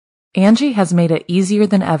Angie has made it easier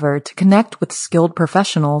than ever to connect with skilled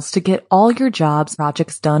professionals to get all your jobs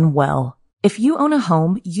projects done well. If you own a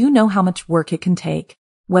home, you know how much work it can take,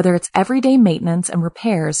 whether it's everyday maintenance and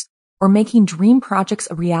repairs or making dream projects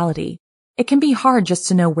a reality. It can be hard just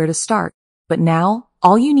to know where to start, but now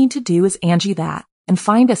all you need to do is Angie that and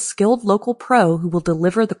find a skilled local pro who will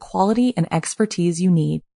deliver the quality and expertise you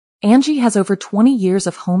need. Angie has over 20 years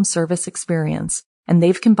of home service experience, and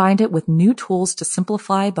they've combined it with new tools to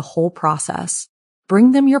simplify the whole process.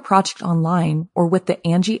 Bring them your project online or with the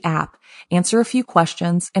Angie app, answer a few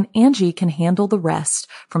questions, and Angie can handle the rest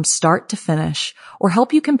from start to finish, or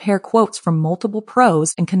help you compare quotes from multiple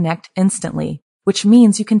pros and connect instantly, which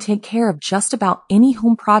means you can take care of just about any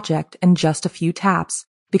home project in just a few taps.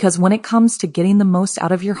 Because when it comes to getting the most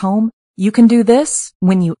out of your home, you can do this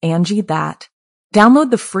when you Angie that.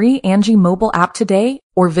 Download the free Angie mobile app today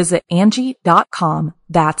or visit Angie.com.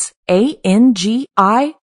 That's ANGI.com.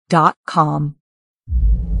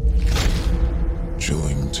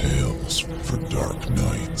 Chilling tales for dark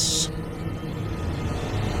nights.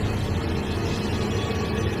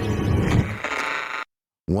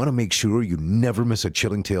 Want to make sure you never miss a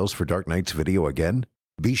Chilling Tales for Dark Nights video again?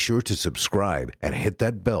 Be sure to subscribe and hit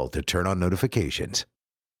that bell to turn on notifications.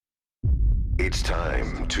 It's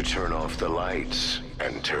time to turn off the lights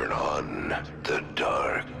and turn on the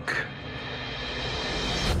dark.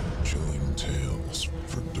 Chilling tales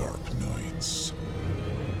for dark nights.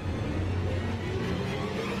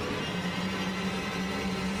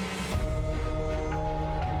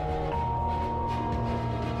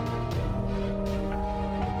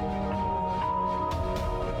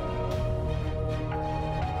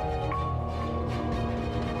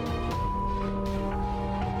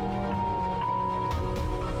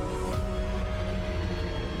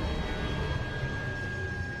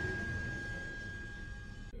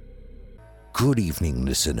 Good evening,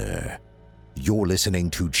 listener. You're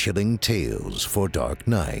listening to Chilling Tales for Dark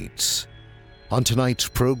Nights. On tonight's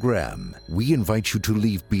program, we invite you to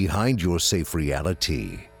leave behind your safe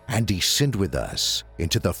reality and descend with us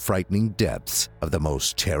into the frightening depths of the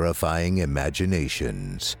most terrifying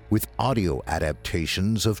imaginations with audio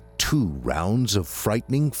adaptations of 2 rounds of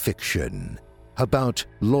frightening fiction about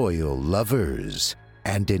loyal lovers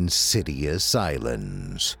and insidious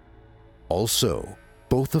islands. Also,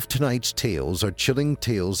 both of tonight's tales are Chilling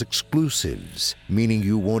Tales exclusives, meaning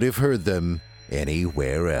you won't have heard them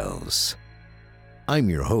anywhere else. I'm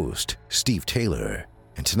your host, Steve Taylor,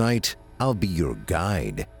 and tonight I'll be your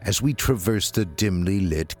guide as we traverse the dimly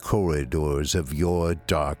lit corridors of your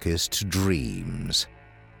darkest dreams.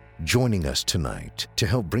 Joining us tonight to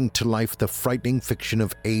help bring to life the frightening fiction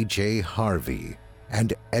of A.J. Harvey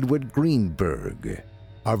and Edward Greenberg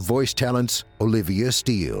are voice talents Olivia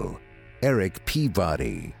Steele, Eric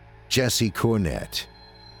Peabody, Jesse Cornett,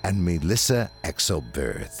 and Melissa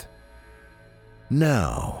Exelberth.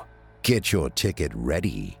 Now, get your ticket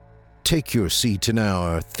ready, take your seat in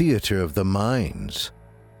our Theater of the Minds,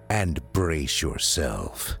 and brace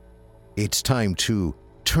yourself. It's time to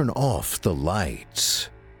turn off the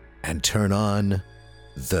lights and turn on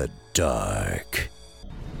the dark.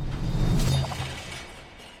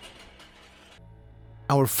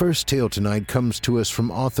 Our first tale tonight comes to us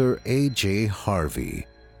from author A.J. Harvey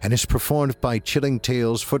and is performed by Chilling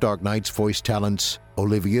Tales for Dark Nights voice talents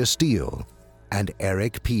Olivia Steele and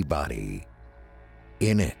Eric Peabody.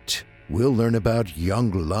 In it, we'll learn about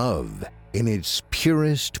young love in its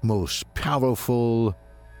purest, most powerful,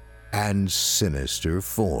 and sinister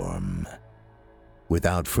form.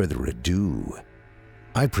 Without further ado,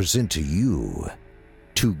 I present to you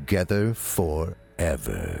Together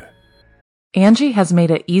Forever. Angie has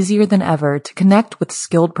made it easier than ever to connect with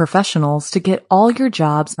skilled professionals to get all your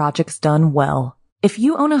jobs projects done well. If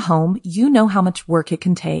you own a home, you know how much work it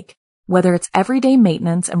can take, whether it's everyday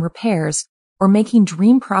maintenance and repairs or making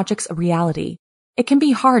dream projects a reality. It can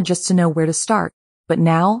be hard just to know where to start, but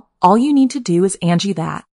now all you need to do is Angie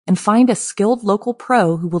that and find a skilled local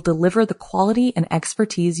pro who will deliver the quality and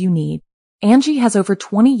expertise you need. Angie has over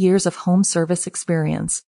 20 years of home service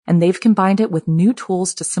experience, and they've combined it with new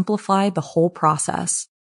tools to simplify the whole process.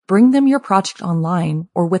 Bring them your project online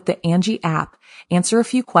or with the Angie app, answer a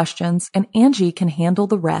few questions, and Angie can handle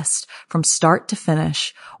the rest from start to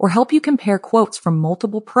finish, or help you compare quotes from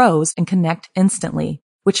multiple pros and connect instantly,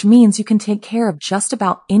 which means you can take care of just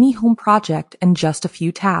about any home project in just a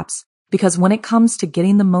few taps. Because when it comes to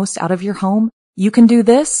getting the most out of your home, you can do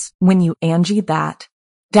this when you Angie that.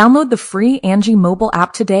 Download the free Angie mobile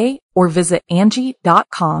app today or visit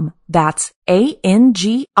Angie.com. That's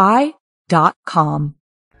ANGI.com.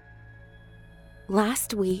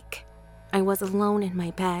 Last week, I was alone in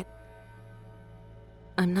my bed.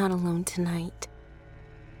 I'm not alone tonight.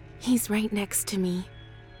 He's right next to me.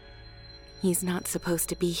 He's not supposed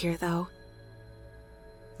to be here, though.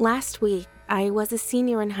 Last week, I was a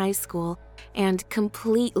senior in high school and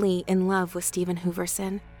completely in love with Stephen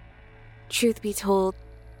Hooverson. Truth be told,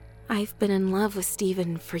 I've been in love with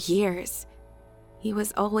Stephen for years. He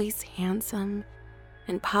was always handsome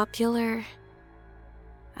and popular.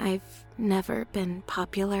 I've never been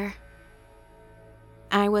popular.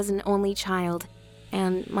 I was an only child,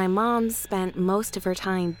 and my mom spent most of her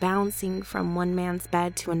time bouncing from one man's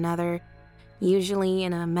bed to another, usually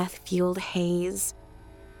in a meth-fueled haze.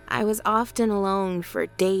 I was often alone for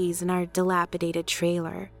days in our dilapidated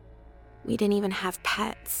trailer. We didn't even have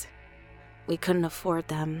pets. We couldn't afford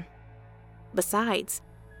them. Besides,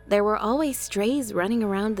 there were always strays running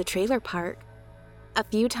around the trailer park. A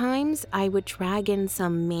few times, I would drag in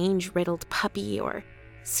some mange-riddled puppy or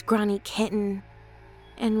scrawny kitten,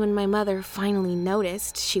 and when my mother finally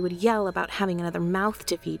noticed, she would yell about having another mouth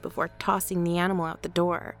to feed before tossing the animal out the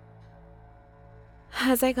door.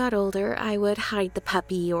 As I got older, I would hide the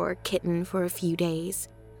puppy or kitten for a few days.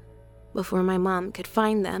 Before my mom could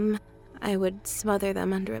find them, I would smother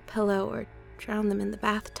them under a pillow or drown them in the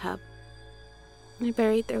bathtub. I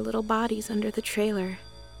buried their little bodies under the trailer.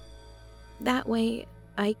 That way,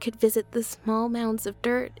 I could visit the small mounds of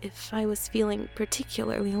dirt if I was feeling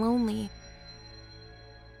particularly lonely.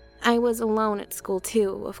 I was alone at school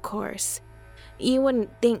too, of course. You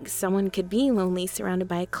wouldn't think someone could be lonely surrounded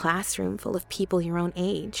by a classroom full of people your own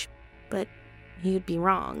age, but you'd be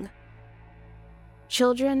wrong.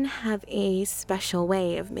 Children have a special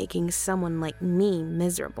way of making someone like me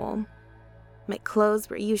miserable. My clothes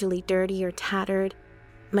were usually dirty or tattered,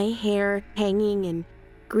 my hair hanging in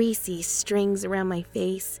greasy strings around my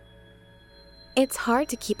face. It's hard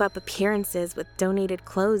to keep up appearances with donated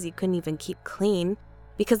clothes you couldn't even keep clean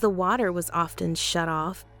because the water was often shut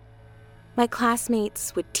off. My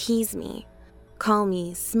classmates would tease me, call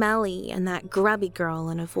me smelly and that grubby girl,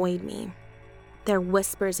 and avoid me. Their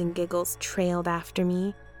whispers and giggles trailed after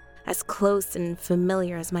me, as close and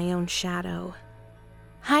familiar as my own shadow.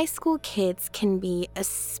 High school kids can be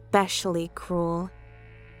especially cruel.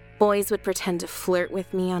 Boys would pretend to flirt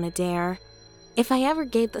with me on a dare. If I ever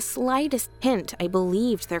gave the slightest hint I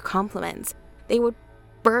believed their compliments, they would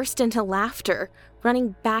burst into laughter,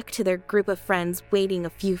 running back to their group of friends waiting a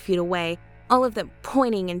few feet away, all of them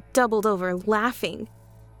pointing and doubled over laughing.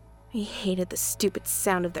 I hated the stupid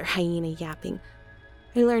sound of their hyena yapping.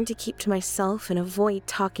 I learned to keep to myself and avoid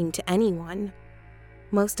talking to anyone.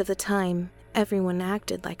 Most of the time, everyone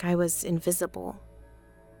acted like I was invisible.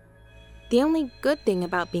 The only good thing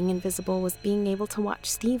about being invisible was being able to watch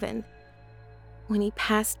Stephen. When he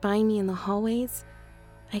passed by me in the hallways,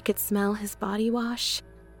 I could smell his body wash.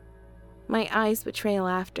 My eyes would trail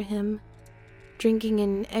after him, drinking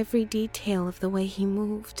in every detail of the way he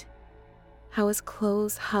moved. How his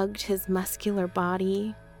clothes hugged his muscular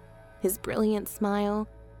body, his brilliant smile.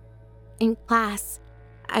 In class,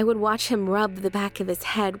 I would watch him rub the back of his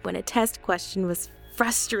head when a test question was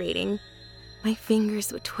frustrating. My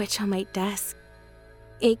fingers would twitch on my desk,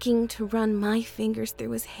 aching to run my fingers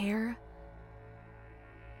through his hair.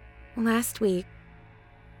 Last week,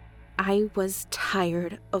 I was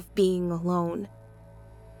tired of being alone.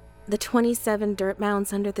 The 27 dirt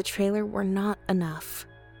mounds under the trailer were not enough.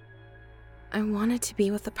 I wanted to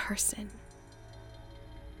be with a person.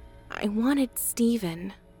 I wanted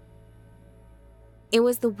Stephen. It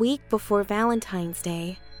was the week before Valentine's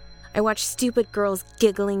Day. I watched stupid girls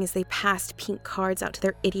giggling as they passed pink cards out to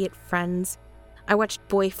their idiot friends. I watched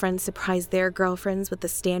boyfriends surprise their girlfriends with the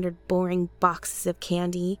standard boring boxes of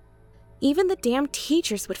candy. Even the damn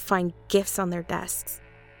teachers would find gifts on their desks.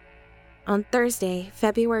 On Thursday,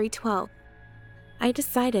 February 12th, I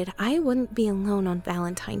decided I wouldn't be alone on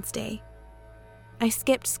Valentine's Day. I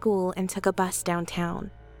skipped school and took a bus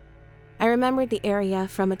downtown. I remembered the area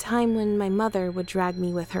from a time when my mother would drag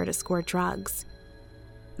me with her to score drugs.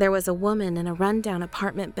 There was a woman in a rundown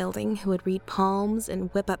apartment building who would read palms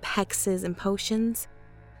and whip up hexes and potions.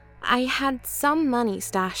 I had some money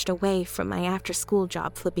stashed away from my after-school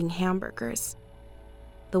job flipping hamburgers.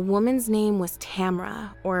 The woman's name was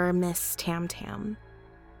Tamra, or Miss Tam Tam.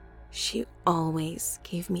 She always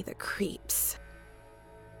gave me the creeps.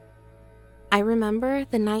 I remember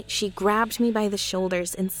the night she grabbed me by the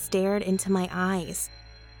shoulders and stared into my eyes.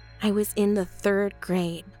 I was in the 3rd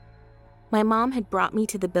grade. My mom had brought me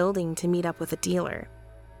to the building to meet up with a dealer.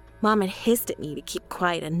 Mom had hissed at me to keep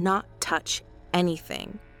quiet and not touch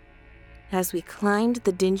anything. As we climbed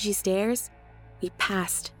the dingy stairs, we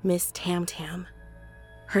passed Miss Tam Tam.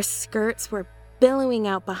 Her skirts were billowing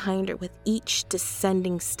out behind her with each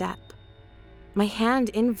descending step. My hand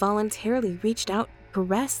involuntarily reached out to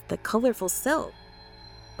caress the colorful silk.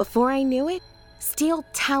 Before I knew it, steel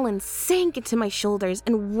talons sank into my shoulders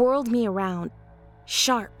and whirled me around.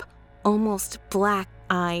 Sharp, almost black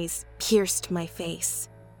eyes pierced my face.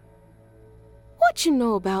 "What you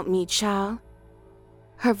know about me, child?"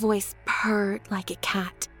 Her voice purred like a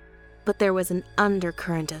cat, but there was an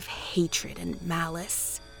undercurrent of hatred and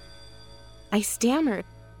malice. I stammered,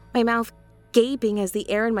 my mouth gaping as the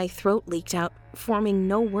air in my throat leaked out, forming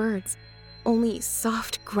no words, only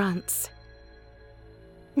soft grunts.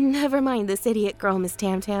 "Never mind this idiot girl, Miss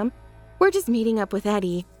Tam-Tam. We're just meeting up with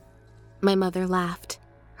Eddie." My mother laughed,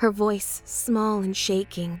 her voice small and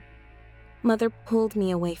shaking. Mother pulled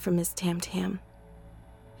me away from Miss Tam-Tam.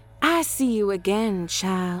 "I see you again,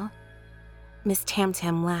 child." Miss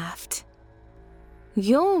Tam-Tam laughed.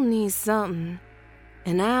 "You'll need something,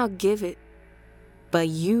 and I'll give it, but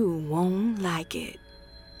you won't like it."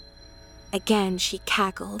 Again she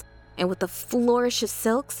cackled, and with a flourish of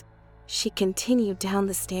silks, she continued down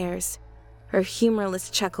the stairs, her humorless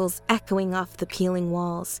chuckles echoing off the peeling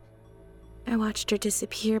walls. I watched her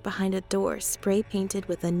disappear behind a door spray-painted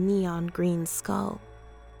with a neon green skull.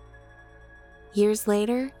 Years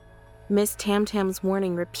later, Miss Tam-Tam's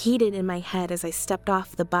warning repeated in my head as I stepped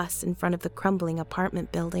off the bus in front of the crumbling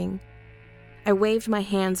apartment building. I waved my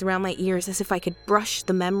hands around my ears as if I could brush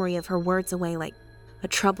the memory of her words away like a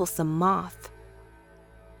troublesome moth.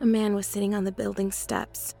 A man was sitting on the building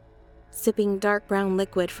steps, sipping dark brown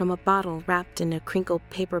liquid from a bottle wrapped in a crinkled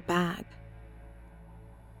paper bag.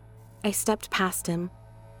 I stepped past him,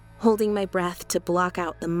 holding my breath to block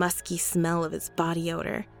out the musky smell of his body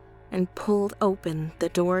odor, and pulled open the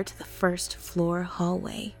door to the first-floor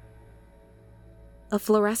hallway. A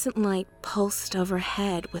fluorescent light pulsed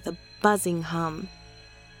overhead with a buzzing hum.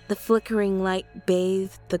 The flickering light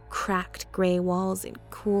bathed the cracked gray walls in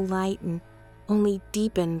cool light and only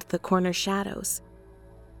deepened the corner shadows.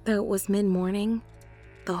 Though it was mid-morning,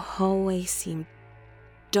 the hallway seemed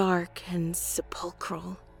dark and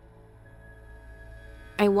sepulchral.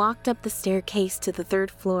 I walked up the staircase to the third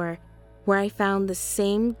floor, where I found the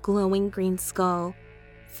same glowing green skull,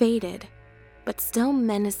 faded, but still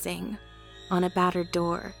menacing, on a battered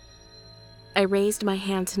door. I raised my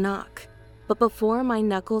hand to knock, but before my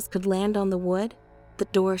knuckles could land on the wood, the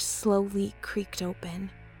door slowly creaked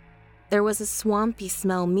open. There was a swampy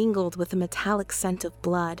smell mingled with a metallic scent of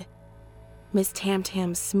blood. Miss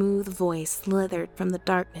Tam-Tam's smooth voice slithered from the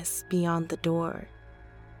darkness beyond the door.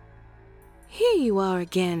 "Here you are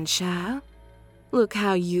again, child. Look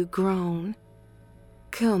how you grown.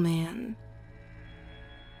 Come in."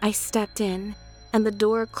 I stepped in, and the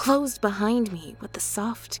door closed behind me with a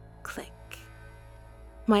soft click.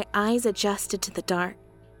 My eyes adjusted to the dark,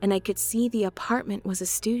 and I could see the apartment was a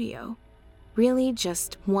studio. Really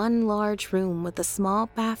just one large room with a small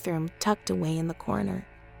bathroom tucked away in the corner.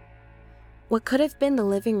 What could have been the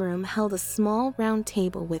living room held a small round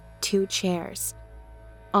table with 2 chairs.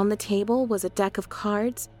 On the table was a deck of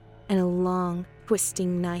cards and a long,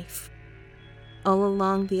 twisting knife. All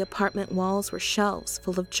along the apartment walls were shelves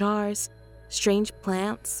full of jars, strange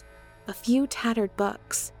plants, a few tattered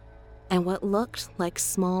books, and what looked like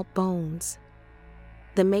small bones.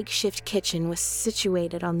 The makeshift kitchen was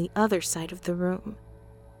situated on the other side of the room.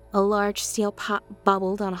 A large steel pot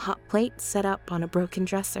bubbled on a hot plate set up on a broken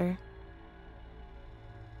dresser.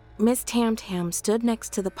 Miss Tam-Tam stood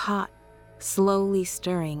next to the pot, slowly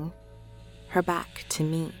stirring, her back to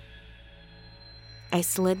me. I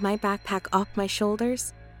slid my backpack off my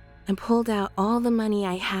shoulders and pulled out all the money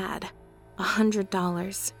I had,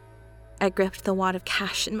 $100. I gripped the wad of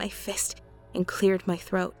cash in my fist and cleared my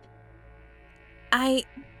throat. I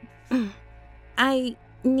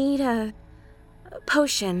need a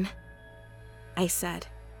potion," I said.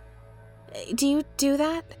 "Do you do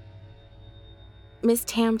that?" Miss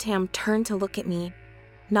Tam-Tam turned to look at me,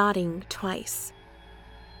 nodding twice.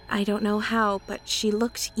 I don't know how, but she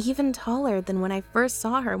looked even taller than when I first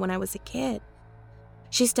saw her when I was a kid.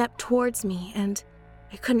 She stepped towards me, and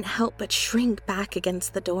I couldn't help but shrink back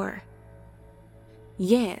against the door.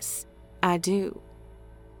 "Yes, I do."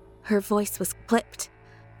 Her voice was clipped,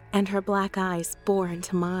 and her black eyes bore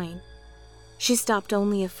into mine. She stopped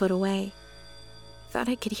only a foot away. I thought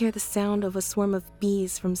I could hear the sound of a swarm of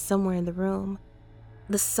bees from somewhere in the room.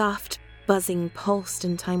 The soft buzzing pulsed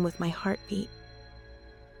in time with my heartbeat.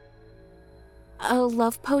 "A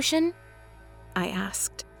love potion?" I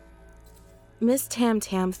asked. Miss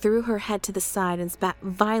Tam-Tam threw her head to the side and spat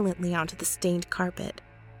violently onto the stained carpet.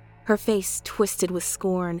 Her face twisted with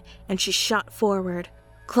scorn, and she shot forward,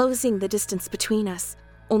 closing the distance between us,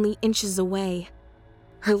 only inches away.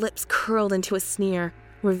 Her lips curled into a sneer,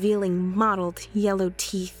 revealing mottled yellow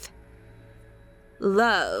teeth.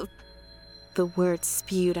 "Love," the word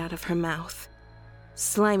spewed out of her mouth.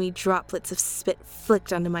 Slimy droplets of spit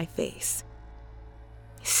flicked onto my face.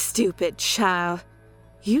 "Stupid child.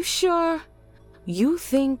 You sure? You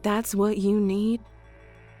think that's what you need?"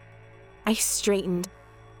 I straightened,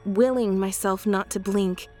 willing myself not to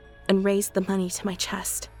blink, and raised the money to my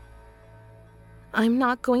chest. "I'm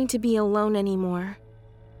not going to be alone anymore."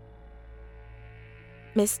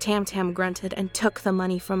 Miss Tam grunted and took the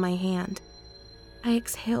money from my hand. I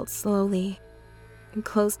exhaled slowly and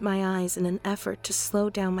closed my eyes in an effort to slow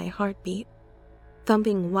down my heartbeat,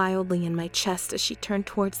 thumping wildly in my chest as she turned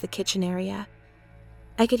towards the kitchen area.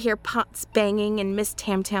 I could hear pots banging and Miss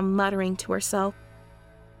Tam muttering to herself.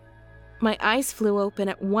 My eyes flew open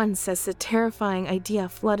at once as a terrifying idea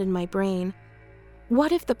flooded my brain.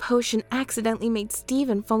 What if the potion accidentally made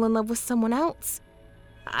Steven fall in love with someone else?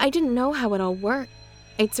 I didn't know how it all worked.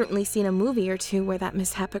 I'd certainly seen a movie or two where that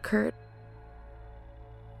mishap occurred.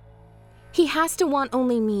 "He has to want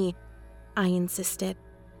only me," I insisted.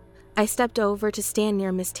 I stepped over to stand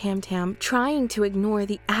near Miss Tam, trying to ignore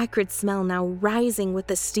the acrid smell now rising with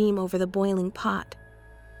the steam over the boiling pot.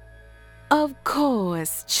 "Of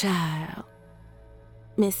course, child,"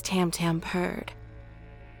 Miss Tam purred.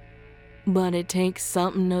 "But it takes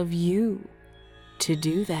something of you to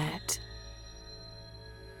do that."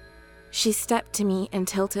 She stepped to me and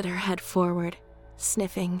tilted her head forward,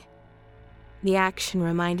 sniffing. The action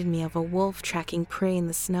reminded me of a wolf tracking prey in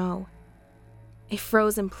the snow. I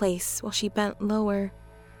froze in place while she bent lower,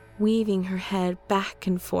 weaving her head back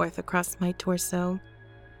and forth across my torso.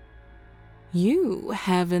 "You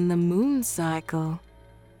having the moon cycle.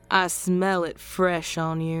 I smell it fresh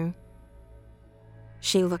on you."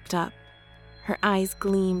 She looked up. Her eyes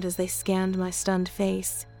gleamed as they scanned my stunned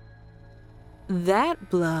face. "That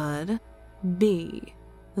blood be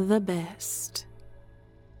the best."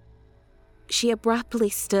 She abruptly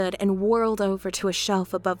stood and whirled over to a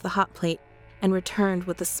shelf above the hot plate and returned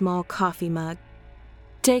with a small coffee mug.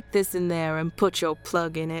 "Take this in there and put your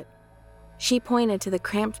plug in it." She pointed to the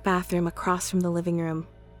cramped bathroom across from the living room.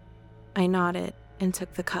 I nodded and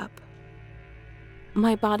took the cup.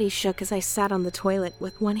 My body shook as I sat on the toilet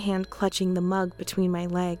with one hand clutching the mug between my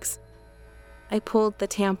legs. I pulled the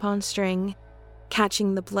tampon string,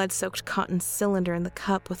 catching the blood-soaked cotton cylinder in the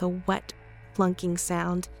cup with a wet, plunking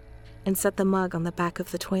sound, and set the mug on the back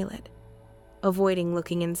of the toilet, avoiding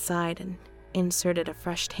looking inside, and inserted a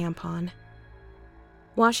fresh tampon.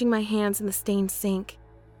 Washing my hands in the stained sink,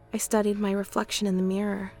 I studied my reflection in the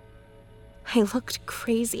mirror. I looked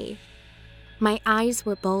crazy. My eyes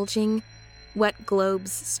were bulging, wet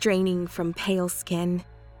globes straining from pale skin.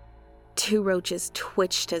 2 roaches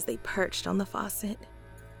twitched as they perched on the faucet.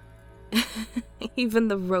 Even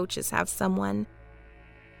the roaches have someone.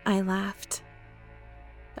 I laughed.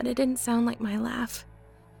 But it didn't sound like my laugh.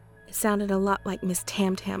 It sounded a lot like Miss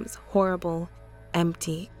Tam's horrible,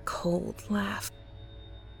 empty, cold laugh.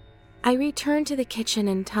 I returned to the kitchen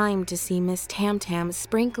in time to see Miss Tam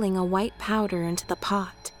sprinkling a white powder into the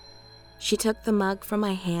pot. She took the mug from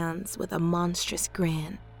my hands with a monstrous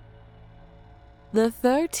grin. "The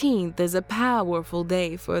 13th is a powerful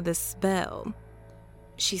day for the spell,"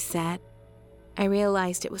 she said. I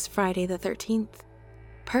realized it was Friday the 13th.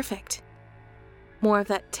 Perfect. More of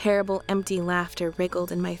that terrible empty laughter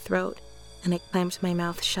wriggled in my throat, and I clamped my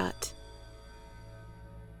mouth shut.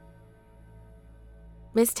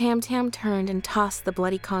 Miss Tam turned and tossed the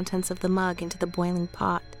bloody contents of the mug into the boiling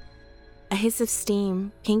pot. A hiss of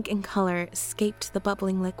steam, pink in color, escaped the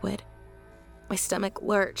bubbling liquid. My stomach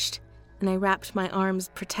lurched, and I wrapped my arms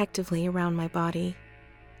protectively around my body.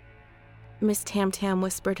 Miss Tam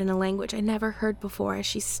whispered in a language I never heard before as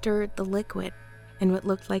she stirred the liquid in what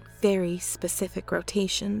looked like very specific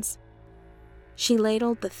rotations. She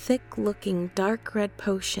ladled the thick-looking dark red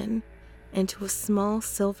potion into a small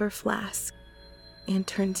silver flask and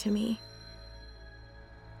turned to me.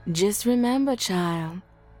 "Just remember, child,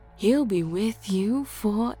 he'll be with you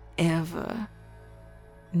forever.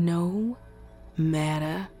 No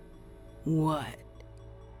matter what,"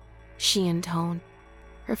 she intoned,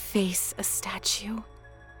 her face a statue.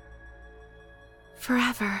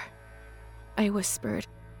 "Forever," I whispered,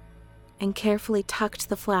 and carefully tucked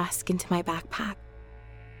the flask into my backpack.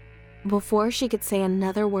 Before she could say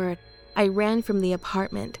another word, I ran from the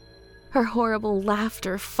apartment. Her horrible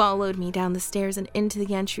laughter followed me down the stairs and into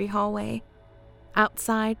the entry hallway.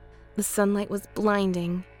 Outside, the sunlight was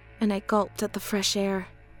blinding, and I gulped at the fresh air.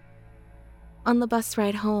 On the bus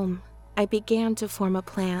ride home, I began to form a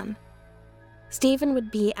plan. Steven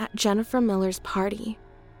would be at Jennifer Miller's party.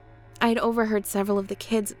 I'd overheard several of the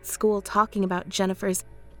kids at school talking about Jennifer's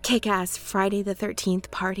kick-ass Friday the 13th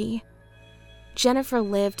party. Jennifer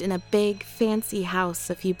lived in a big, fancy house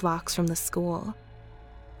a few blocks from the school.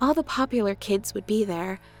 All the popular kids would be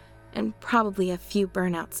there, and probably a few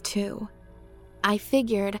burnouts too. I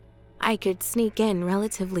figured I could sneak in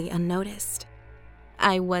relatively unnoticed.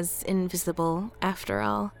 I was invisible, after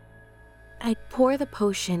all. I'd pour the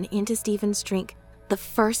potion into Steven's drink the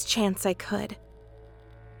first chance I could.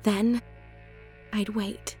 Then, I'd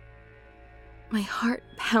wait. My heart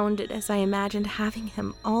pounded as I imagined having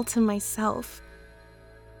him all to myself.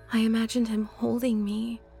 I imagined him holding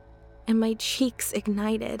me, and my cheeks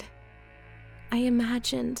ignited. I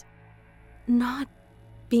imagined not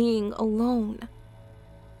being alone.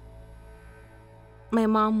 My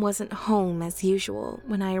mom wasn't home as usual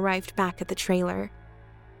when I arrived back at the trailer.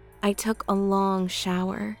 I took a long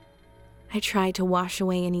shower. I tried to wash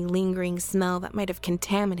away any lingering smell that might have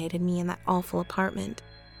contaminated me in that awful apartment.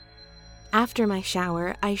 After my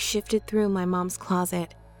shower, I shifted through my mom's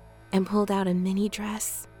closet and pulled out a mini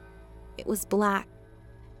dress. It was black,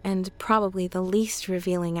 and probably the least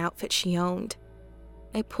revealing outfit she owned.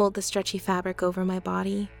 I pulled the stretchy fabric over my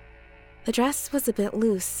body. The dress was a bit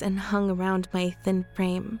loose and hung around my thin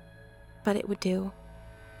frame, but it would do.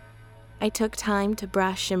 I took time to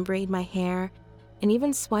brush and braid my hair, and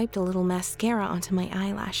even swiped a little mascara onto my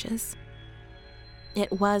eyelashes.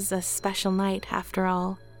 It was a special night, after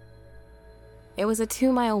all. It was a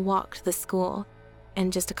 2-mile walk to the school,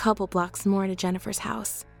 and just a couple blocks more to Jennifer's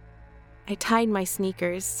house. I tied my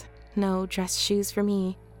sneakers, no dress shoes for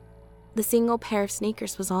me. The single pair of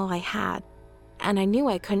sneakers was all I had, and I knew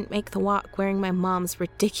I couldn't make the walk wearing my mom's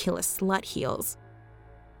ridiculous slut heels.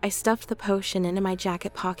 I stuffed the potion into my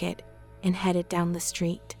jacket pocket and headed down the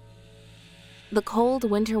street. The cold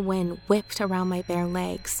winter wind whipped around my bare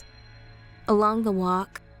legs. Along the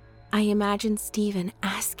walk, I imagined Steven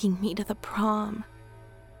asking me to the prom.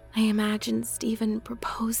 I imagined Steven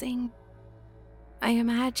proposing. I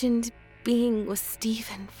imagined being with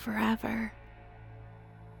Steven forever.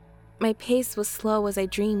 My pace was slow as I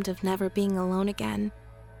dreamed of never being alone again.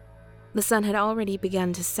 The sun had already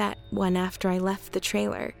begun to set when after I left the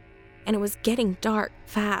trailer, and it was getting dark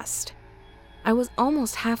fast. I was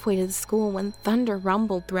almost halfway to the school when thunder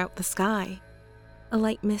rumbled throughout the sky. A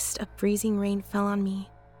light mist of freezing rain fell on me,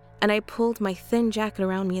 and I pulled my thin jacket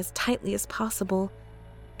around me as tightly as possible,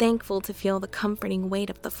 thankful to feel the comforting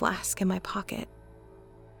weight of the flask in my pocket.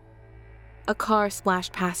 A car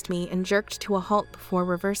splashed past me and jerked to a halt before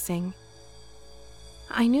reversing.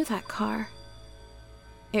 I knew that car.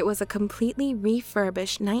 It was a completely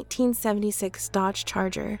refurbished 1976 Dodge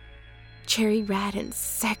Charger, cherry red and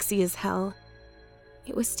sexy as hell.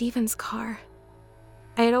 It was Steven's car.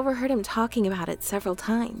 I had overheard him talking about it several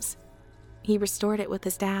times. He restored it with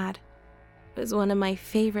his dad. It was one of my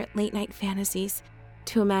favorite late-night fantasies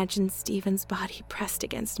to imagine Steven's body pressed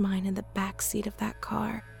against mine in the back seat of that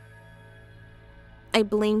car. I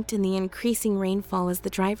blinked in the increasing rainfall as the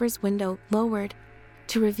driver's window lowered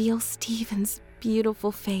to reveal Steven's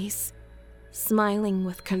beautiful face, smiling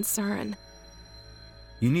with concern.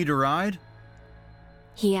 "You need a ride?"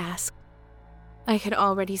 he asked. I could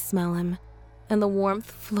already smell him, and the warmth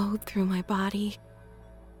flowed through my body.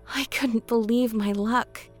 I couldn't believe my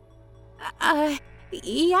luck.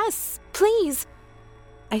 Yes, please,"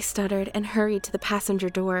 I stuttered and hurried to the passenger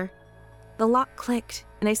door. The lock clicked,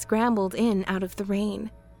 and I scrambled in out of the rain.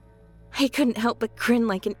 I couldn't help but grin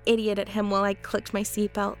like an idiot at him while I clicked my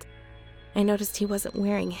seatbelt. I noticed he wasn't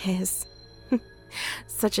wearing his.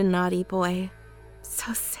 Such a naughty boy.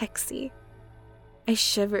 So sexy. I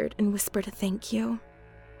shivered and whispered a thank you.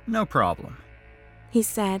 "No problem," he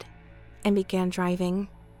said, and began driving.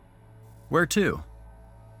 "Where to?"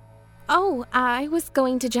 "Oh, I was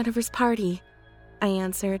going to Jennifer's party," I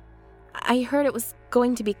answered. "I heard it was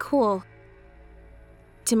going to be cool."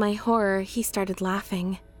 To my horror, he started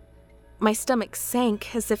laughing. My stomach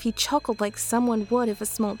sank as if he chuckled like someone would if a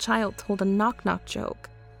small child told a knock-knock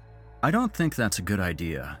joke. "I don't think that's a good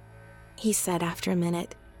idea," he said after a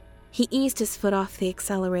minute. He eased his foot off the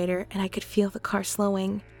accelerator, and I could feel the car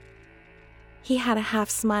slowing. He had a half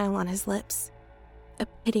smile on his lips, a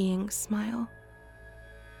pitying smile.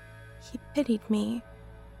 He pitied me.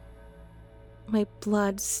 My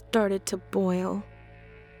blood started to boil.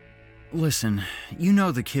 "Listen, you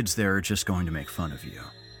know the kids there are just going to make fun of you.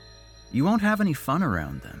 You won't have any fun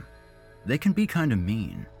around them. They can be kind of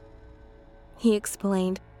mean," he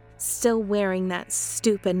explained, still wearing that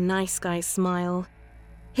stupid nice guy smile.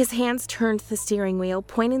 His hands turned the steering wheel,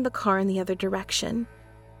 pointing the car in the other direction.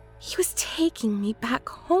 He was taking me back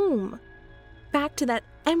home, back to that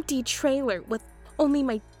empty trailer with only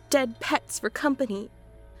my dead pets for company.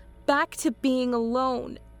 Back to being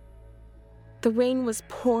alone. The rain was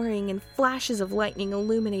pouring and flashes of lightning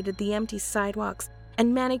illuminated the empty sidewalks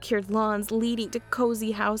and manicured lawns leading to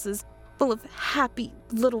cozy houses full of happy,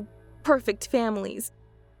 little, perfect families.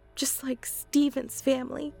 Just like Steven's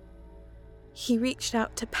family. He reached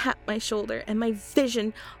out to pat my shoulder and my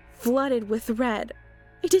vision flooded with red.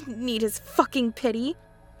 I didn't need his fucking pity.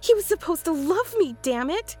 He was supposed to love me, damn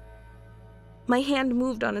it! My hand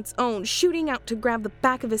moved on its own, shooting out to grab the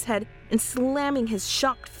back of his head and slamming his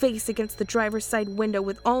shocked face against the driver's side window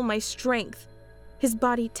with all my strength. His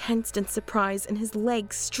body tensed in surprise and his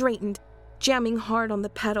legs straightened, jamming hard on the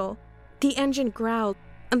pedal. The engine growled,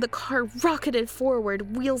 and the car rocketed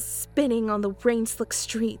forward, wheels spinning on the rain-slick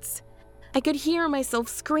streets. I could hear myself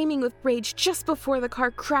screaming with rage just before the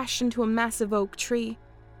car crashed into a massive oak tree.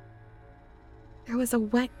 There was a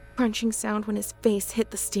wet, crunching sound when his face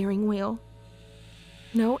hit the steering wheel.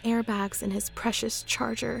 No airbags in his precious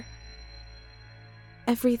Charger.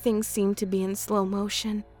 Everything seemed to be in slow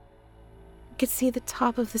motion. I could see the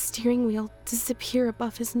top of the steering wheel disappear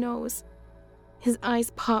above his nose. His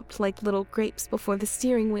eyes popped like little grapes before the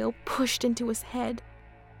steering wheel pushed into his head.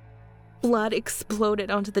 Blood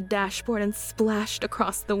exploded onto the dashboard and splashed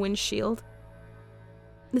across the windshield.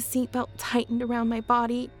 The seatbelt tightened around my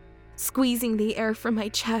body, squeezing the air from my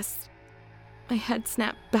chest. My head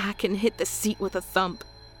snapped back and hit the seat with a thump.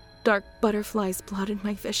 Dark butterflies blotted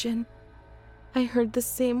my vision. I heard the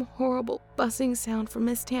same horrible buzzing sound from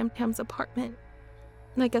Miss Tam-Tam's apartment.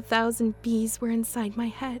 Like 1,000 bees were inside my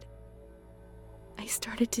head. I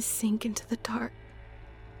started to sink into the dark.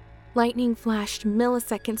 Lightning flashed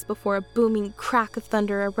milliseconds before a booming crack of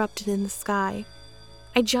thunder erupted in the sky.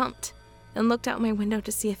 I jumped and looked out my window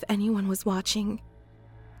to see if anyone was watching.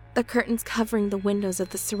 The curtains covering the windows of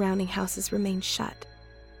the surrounding houses remained shut.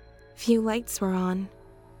 Few lights were on,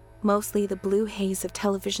 mostly the blue haze of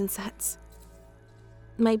television sets.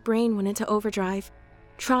 My brain went into overdrive,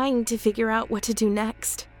 trying to figure out what to do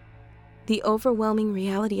next. The overwhelming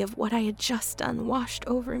reality of what I had just done washed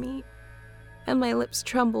over me, and my lips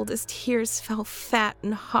trembled as tears fell fat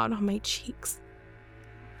and hot on my cheeks.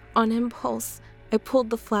 On impulse, I pulled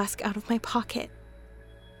the flask out of my pocket.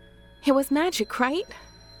 It was magic, right?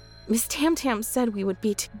 Miss Tam-Tam said we would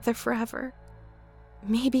be together forever.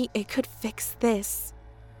 Maybe it could fix this.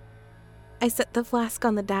 I set the flask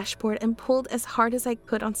on the dashboard and pulled as hard as I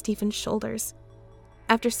could on Stephen's shoulders.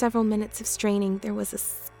 After several minutes of straining, there was a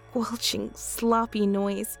squelching, sloppy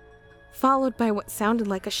noise, followed by what sounded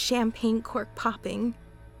like a champagne cork popping.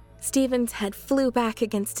 Stephen's head flew back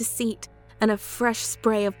against his seat, and a fresh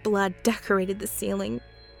spray of blood decorated the ceiling.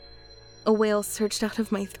 A wail surged out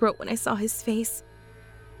of my throat when I saw his face.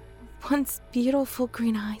 Once beautiful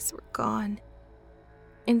green eyes were gone.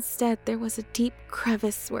 Instead, there was a deep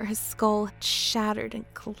crevice where his skull had shattered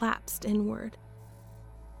and collapsed inward.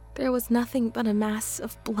 There was nothing but a mass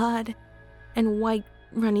of blood and white,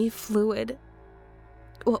 runny fluid.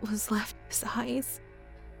 What was left of his eyes,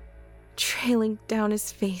 trailing down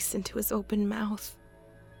his face into his open mouth.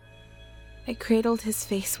 I cradled his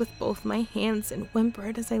face with both my hands and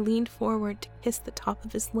whimpered as I leaned forward to kiss the top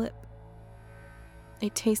of his lip. I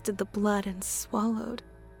tasted the blood and swallowed.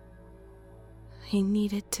 I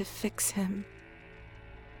needed to fix him.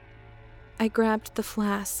 I grabbed the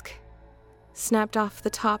flask, snapped off the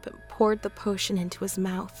top, and poured the potion into his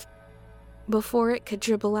mouth. Before it could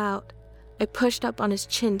dribble out, I pushed up on his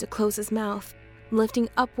chin to close his mouth, lifting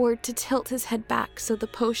upward to tilt his head back so the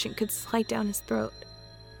potion could slide down his throat.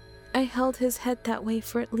 I held his head that way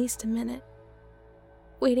for at least a minute,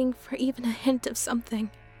 waiting for even a hint of something.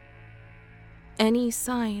 Any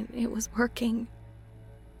sign it was working.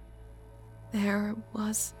 There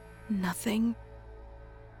was nothing.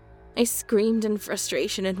 I screamed in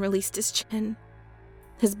frustration and released his chin.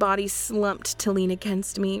 His body slumped to lean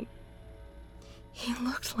against me. He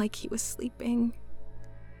looked like he was sleeping.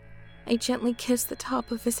 I gently kissed the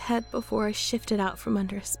top of his head before I shifted out from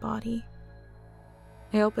under his body.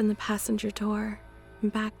 I opened the passenger door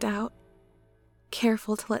and backed out,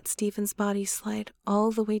 careful to let Stephen's body slide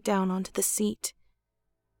all the way down onto the seat.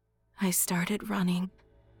 I started running.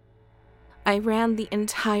 I ran the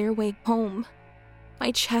entire way home,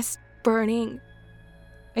 my chest burning.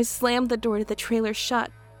 I slammed the door to the trailer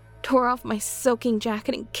shut, tore off my soaking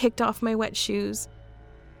jacket, and kicked off my wet shoes.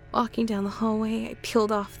 Walking down the hallway, I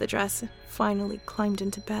peeled off the dress and finally climbed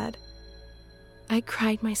into bed. I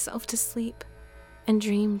cried myself to sleep and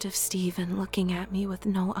dreamed of Stephen looking at me with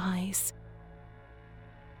no eyes.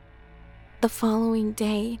 The following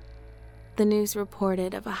day, the news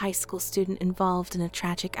reported of a high school student involved in a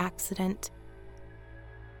tragic accident.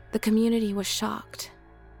 The community was shocked,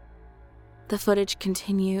 The footage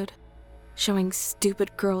continued, showing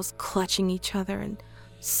stupid girls clutching each other and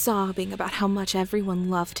sobbing about how much everyone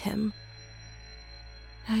loved him.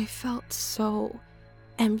 I felt so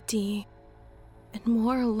empty and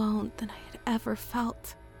more alone than I had ever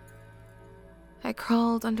felt. I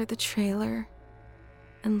crawled under the trailer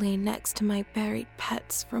and lay next to my buried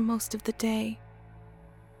pets for most of the day.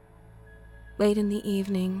 Late in the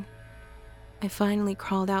evening, I finally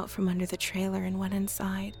crawled out from under the trailer and went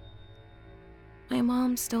inside. My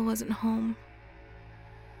mom still wasn't home.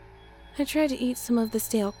 I tried to eat some of the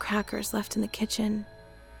stale crackers left in the kitchen,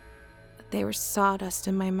 but they were sawdust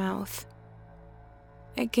in my mouth.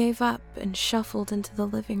 I gave up and shuffled into the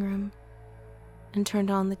living room and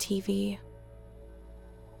turned on the TV.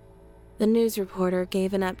 The news reporter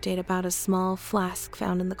gave an update about a small flask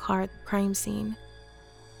found in the car at the crime scene.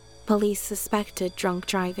 Police suspected drunk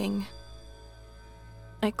driving.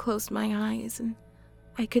 I closed my eyes and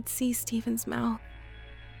I could see Stephen's mouth.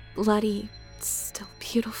 Bloody, still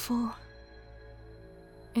beautiful.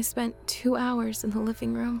 I spent 2 hours in the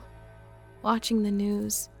living room, watching the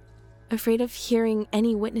news, afraid of hearing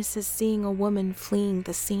any witnesses seeing a woman fleeing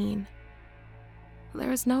the scene. There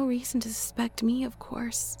was no reason to suspect me, of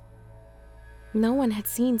course. No one had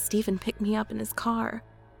seen Stephen pick me up in his car.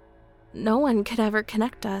 No one could ever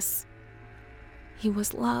connect us. He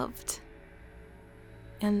was loved,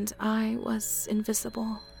 and I was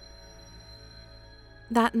invisible.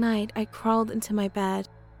 That night, I crawled into my bed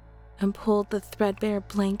and pulled the threadbare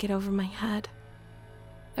blanket over my head.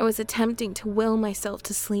 I was attempting to will myself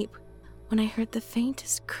to sleep when I heard the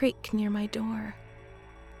faintest creak near my door.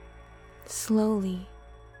 Slowly,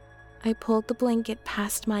 I pulled the blanket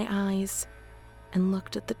past my eyes and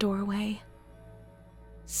looked at the doorway.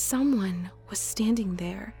 Someone was standing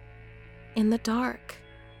there, in the dark.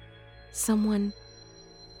 Someone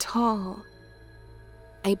tall.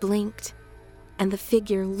 I blinked, and the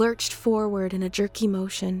figure lurched forward in a jerky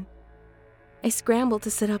motion. I scrambled to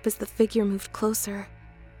sit up as the figure moved closer.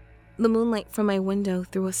 The moonlight from my window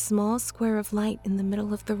threw a small square of light in the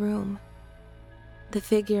middle of the room. The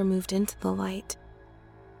figure moved into the light,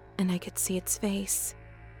 and I could see its face.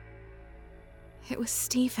 It was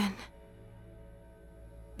Stephen.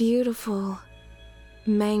 Beautiful,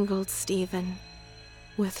 mangled Stephen,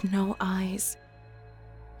 with no eyes.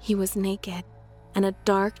 He was naked, and a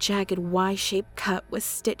dark, jagged Y-shaped cut was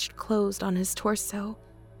stitched closed on his torso,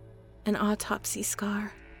 an autopsy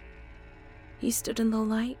scar. He stood in the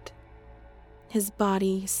light, his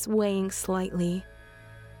body swaying slightly.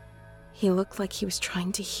 He looked like he was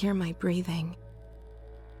trying to hear my breathing.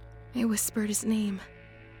 I whispered his name,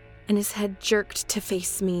 and his head jerked to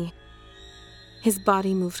face me. His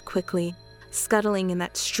body moved quickly, scuttling in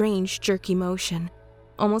that strange, jerky motion,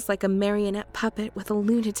 almost like a marionette puppet with a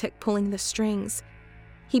lunatic pulling the strings.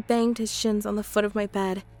 He banged his shins on the foot of my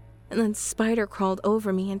bed, and then spider-crawled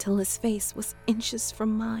over me until his face was inches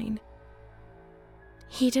from mine.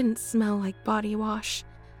 He didn't smell like body wash.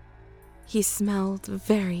 He smelled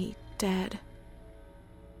very dead.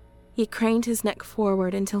 He craned his neck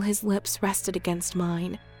forward until his lips rested against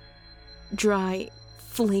mine. Dry,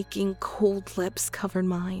 flaking, cold lips covered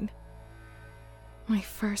mine. My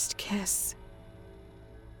first kiss.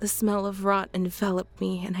 The smell of rot enveloped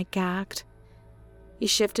me, and I gagged. He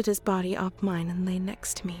shifted his body up mine and lay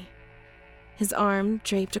next to me, his arm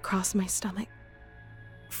draped across my stomach.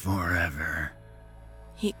 Forever,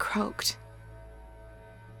 he croaked.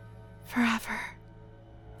 Forever,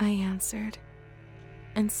 I answered,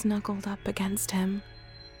 and snuggled up against him.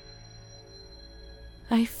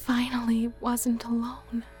 I finally wasn't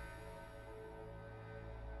alone.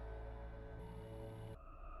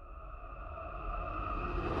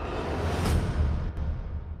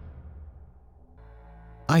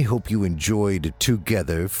 I hope you enjoyed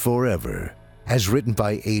Together Forever, as written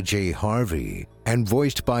by A.J. Harvey and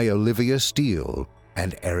voiced by Olivia Steele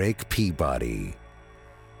and Eric Peabody.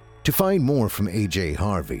 To find more from A.J.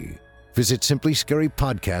 Harvey, visit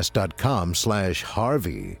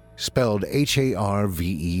simplyscarypodcast.com/Harvey, spelled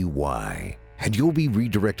Harvey, and you'll be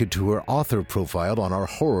redirected to her author profile on our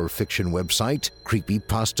horror fiction website,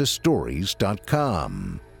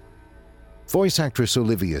 creepypastastories.com. Voice actress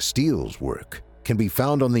Olivia Steele's work can be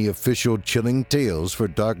found on the official Chilling Tales for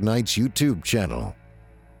Dark Nights YouTube channel.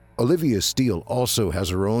 Olivia Steele also has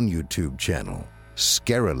her own YouTube channel,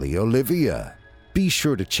 Scarily Olivia. Be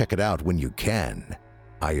sure to check it out when you can.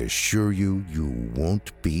 I assure you, you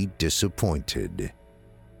won't be disappointed.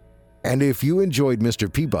 And if you enjoyed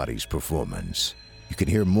Mr. Peabody's performance, you can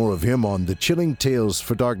hear more of him on the Chilling Tales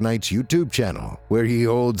for Dark Nights YouTube channel, where he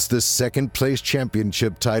holds the second place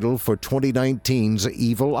championship title for 2019's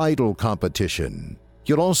Evil Idol competition.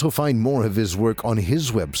 You'll also find more of his work on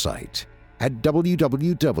his website at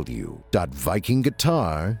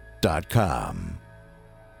www.vikingguitar.com.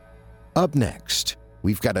 Up next,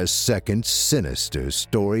 we've got a second sinister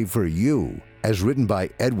story for you, as written by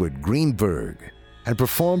Edward Greenberg and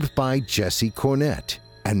performed by Jesse Cornett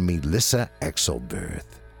and Melissa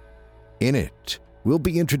Exelberth. In it, we'll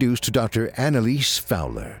be introduced to Dr. Annalise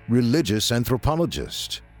Fowler, religious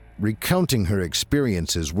anthropologist, recounting her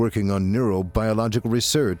experiences working on neurobiological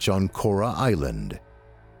research on Cora Island.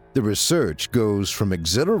 The research goes from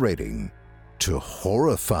exhilarating to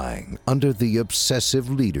horrifying under the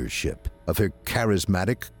obsessive leadership of her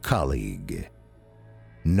charismatic colleague.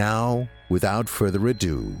 Now, without further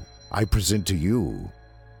ado, I present to you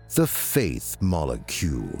the Faith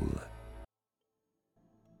Molecule.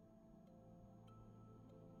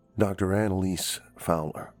 Dr. Annalise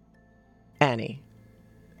Fowler. Annie.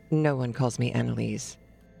 No one calls me Annalise.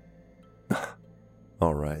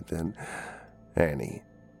 All right, then. Annie.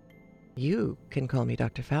 You can call me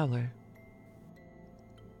Dr. Fowler.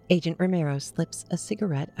 Agent Romero slips a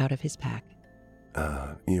cigarette out of his pack.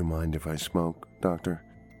 You mind if I smoke, Doctor?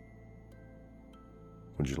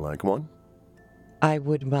 Would you like one? I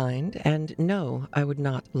would mind, and no, I would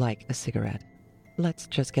not like a cigarette. Let's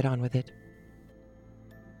just get on with it.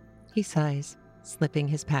 He sighs, slipping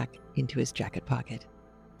his pack into his jacket pocket.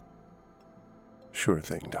 Sure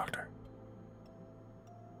thing, Doctor.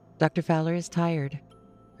 Dr. Fowler is tired.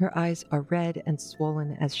 Her eyes are red and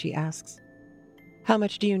swollen as she asks, "How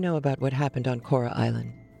much do you know about what happened on Cora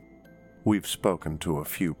Island?" We've spoken to a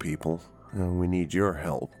few people, and we need your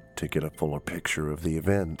help to get a fuller picture of the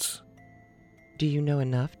events. Do you know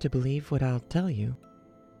enough to believe what I'll tell you?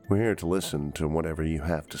 We're here to listen to whatever you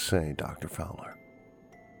have to say, Dr. Fowler.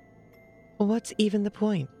 What's even the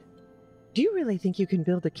point? Do you really think you can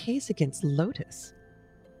build a case against Lotus?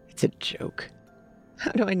 It's a joke.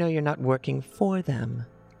 How do I know you're not working for them?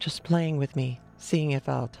 Just playing with me, seeing if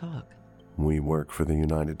I'll talk. We work for the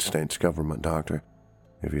United States government, Doctor.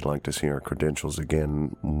 If you'd like to see our credentials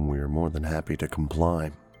again, we're more than happy to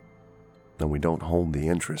comply. And we don't hold the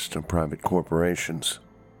interests of private corporations.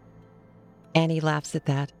 Annie laughs at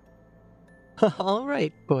that. All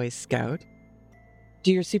right, Boy Scout.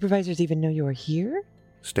 Do your supervisors even know you're here?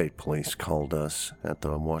 State police called us at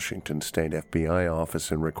the Washington State FBI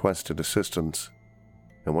office and requested assistance.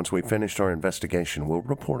 And once we finished our investigation, we'll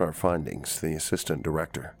report our findings to the assistant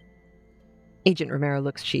director. Agent Romero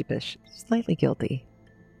looks sheepish, slightly guilty.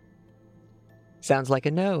 Sounds like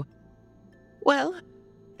a no. Well,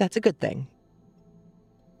 that's a good thing.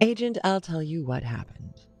 Agent, I'll tell you what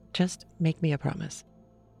happened. Just make me a promise.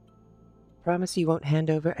 Promise you won't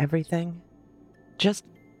hand over everything? Just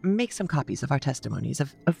make some copies of our testimonies,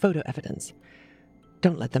 of photo evidence.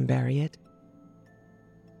 Don't let them bury it.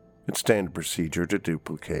 It's standard procedure to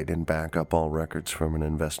duplicate and back up all records from an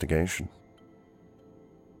investigation.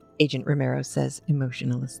 Agent Romero says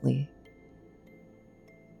emotionlessly.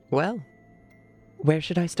 Well, where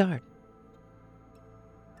should I start?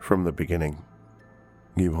 From the beginning.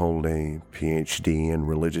 You hold a PhD in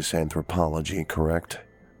religious anthropology, correct?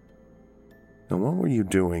 Now, what were you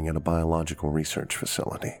doing at a biological research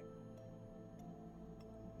facility?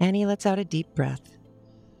 Annie lets out a deep breath.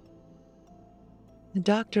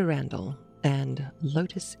 Dr. Randall and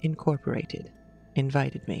Lotus Incorporated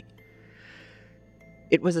invited me.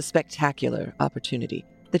 It was a spectacular opportunity.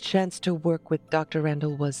 The chance to work with Dr.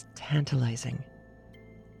 Randall was tantalizing.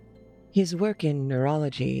 His work in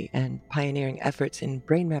neurology and pioneering efforts in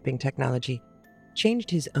brain mapping technology changed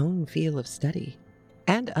his own field of study,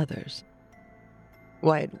 and others.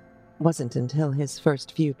 Why, it wasn't until his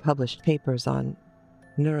first few published papers on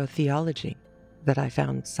neurotheology that I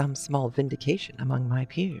found some small vindication among my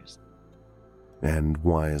peers. And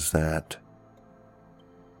why is that?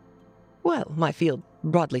 Well, my field,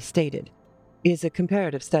 broadly stated, is a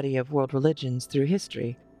comparative study of world religions through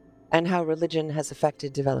history and how religion has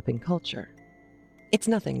affected developing culture. It's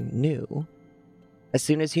nothing new. As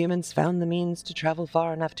soon as humans found the means to travel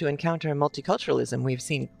far enough to encounter multiculturalism, we've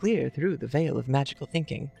seen clear through the veil of magical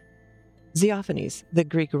thinking. Xenophanes, the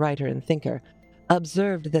Greek writer and thinker,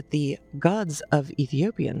 observed that the gods of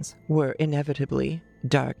Ethiopians were inevitably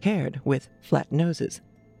dark-haired with flat noses,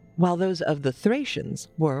 while those of the Thracians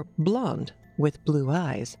were blonde with blue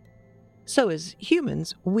eyes. So as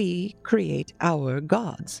humans, we create our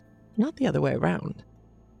gods, not the other way around.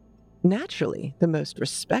 Naturally, the most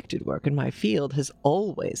respected work in my field has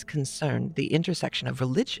always concerned the intersection of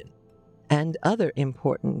religion and other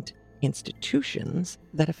important institutions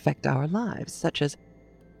that affect our lives, such as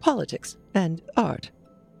politics and art.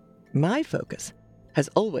 My focus has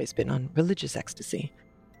always been on religious ecstasy.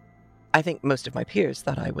 I think most of my peers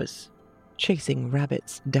thought I was chasing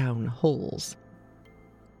rabbits down holes.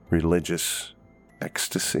 Religious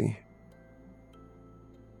ecstasy?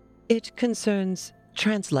 It concerns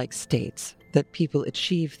trance-like states that people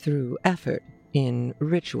achieve through effort in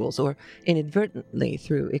rituals or inadvertently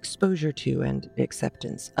through exposure to and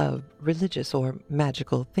acceptance of religious or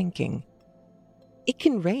magical thinking. It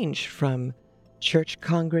can range from church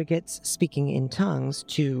congregates speaking in tongues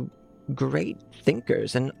to great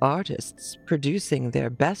thinkers and artists producing their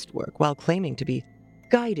best work while claiming to be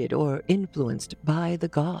guided or influenced by the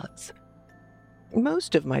gods.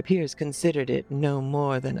 Most of my peers considered it no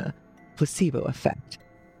more than a placebo effect,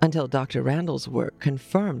 until Dr. Randall's work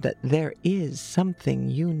confirmed that there is something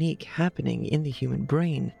unique happening in the human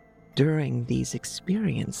brain during these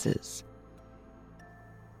experiences.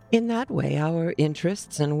 In that way, our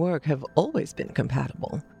interests and work have always been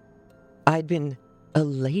compatible. I'd been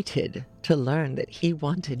elated to learn that he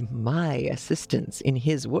wanted my assistance in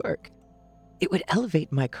his work. It would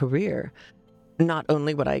elevate my career. Not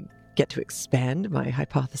only would I get to expand my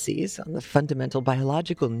hypotheses on the fundamental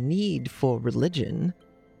biological need for religion,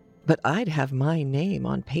 but I'd have my name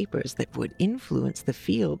on papers that would influence the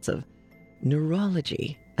fields of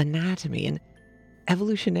neurology, anatomy, and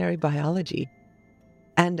evolutionary biology.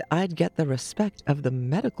 And I'd get the respect of the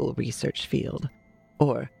medical research field,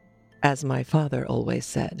 or, as my father always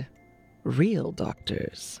said, real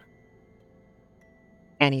doctors.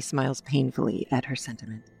 Annie smiles painfully at her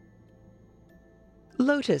sentiment.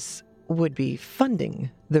 Lotus would be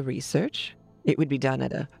funding the research. It would be done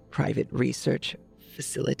at a private research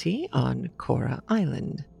facility on Cora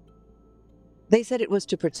Island. They said it was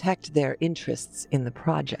to protect their interests in the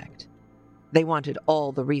project. They wanted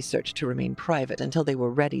all the research to remain private until they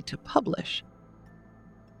were ready to publish.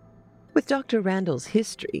 With Dr. Randall's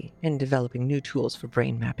history in developing new tools for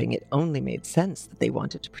brain mapping, it only made sense that they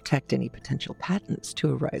wanted to protect any potential patents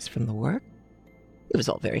to arise from the work. It was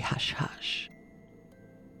all very hush-hush.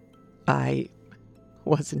 I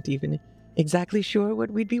wasn't even exactly sure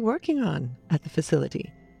what we'd be working on at the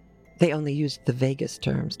facility. They only used the vaguest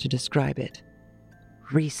terms to describe it.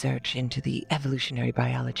 Research into the evolutionary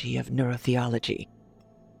biology of neurotheology.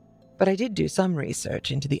 But I did do some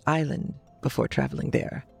research into the island before traveling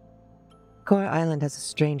there. Cora Island has a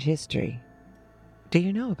strange history. Do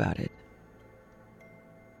you know about it?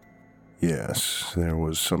 Yes, there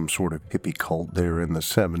was some sort of hippie cult there in the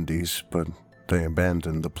 70s, but they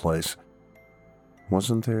abandoned the place.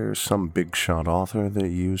 Wasn't there some big-shot author that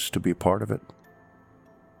used to be part of it?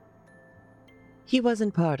 He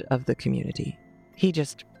wasn't part of the community. He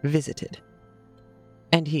just visited.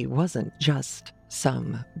 And he wasn't just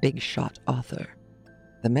some big-shot author.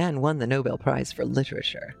 The man won the Nobel Prize for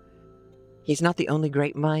Literature. He's not the only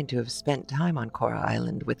great mind to have spent time on Cora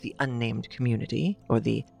Island with the unnamed community, or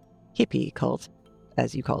the hippie cult,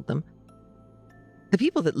 as you called them. The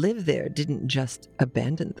people that lived there didn't just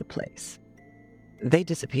abandon the place. They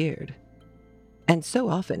disappeared. And so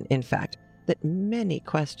often, in fact, that many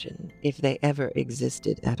question if they ever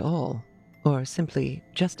existed at all, or simply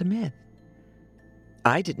just a myth.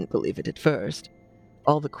 I didn't believe it at first.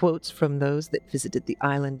 All the quotes from those that visited the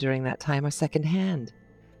island during that time are secondhand.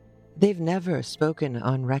 They've never spoken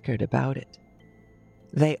on record about it.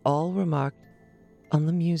 They all remarked on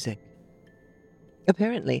the music.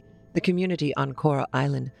 Apparently, the community on Cora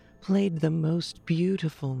Island played the most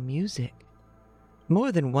beautiful music.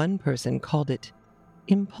 More than one person called it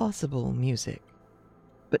impossible music.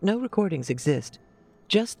 But no recordings exist,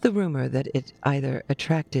 just the rumor that it either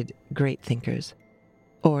attracted great thinkers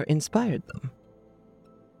or inspired them.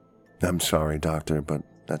 I'm sorry, Doctor, but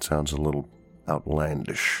that sounds a little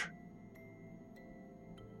outlandish.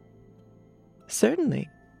 Certainly.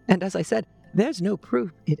 And as I said, there's no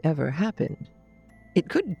proof it ever happened. It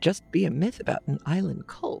could just be a myth about an island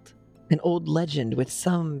cult, an old legend with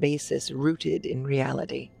some basis rooted in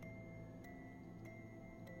reality.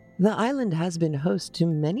 The island has been host to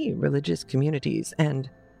many religious communities and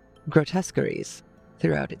grotesqueries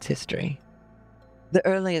throughout its history. The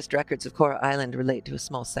earliest records of Cora Island relate to a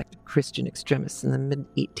small sect of Christian extremists in the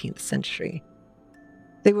mid-18th century.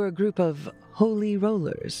 They were a group of holy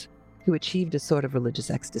rollers who achieved a sort of religious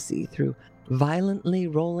ecstasy through violently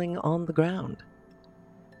rolling on the ground.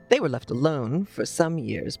 They were left alone for some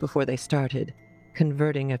years before they started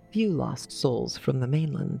converting a few lost souls from the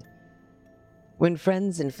mainland. When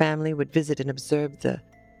friends and family would visit and observe the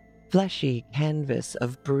fleshy canvas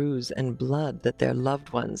of bruise and blood that their loved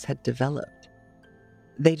ones had developed,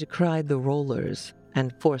 they decried the rollers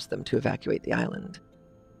and forced them to evacuate the island.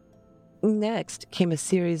 Next came a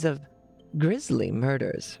series of grisly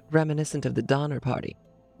murders reminiscent of the Donner Party,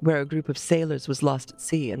 where a group of sailors was lost at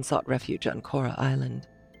sea and sought refuge on Kora Island.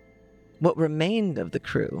 What remained of the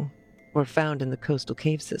crew were found in the coastal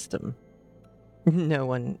cave system. No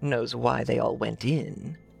one knows why they all went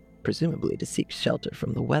in, presumably to seek shelter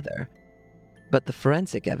from the weather. But the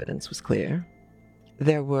forensic evidence was clear.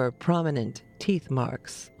 There were prominent teeth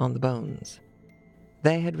marks on the bones.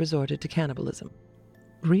 They had resorted to cannibalism.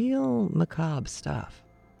 Real macabre stuff.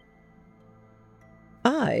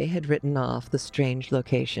 I had written off the strange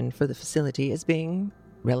location for the facility as being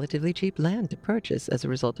relatively cheap land to purchase as a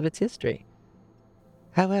result of its history.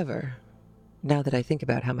 However, now that I think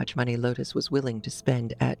about how much money Lotus was willing to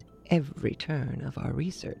spend at every turn of our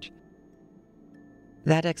research,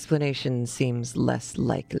 that explanation seems less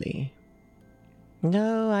likely.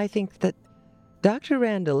 No, I think that Dr.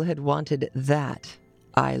 Randall had wanted that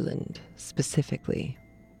island specifically.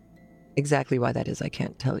 Exactly why that is, I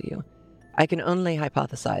can't tell you. I can only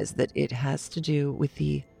hypothesize that it has to do with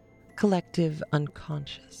the collective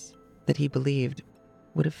unconscious that he believed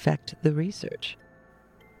would affect the research.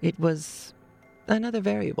 It was another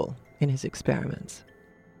variable in his experiments.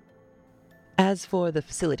 As for the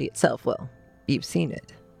facility itself, well, you've seen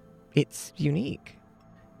it. It's unique.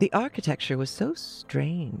 The architecture was so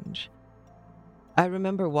strange. I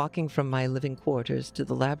remember walking from my living quarters to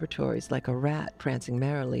the laboratories like a rat prancing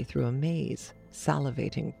merrily through a maze,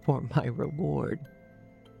 salivating for my reward.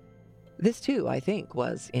 This, too, I think,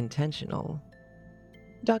 was intentional.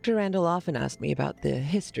 Dr. Randall often asked me about the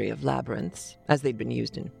history of labyrinths, as they'd been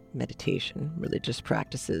used in meditation, religious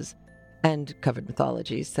practices, and covered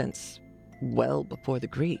mythology since well before the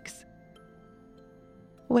Greeks.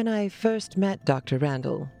 When I first met Dr.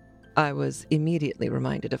 Randall, I was immediately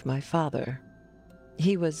reminded of my father.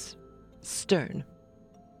 He was stern,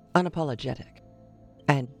 unapologetic,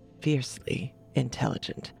 and fiercely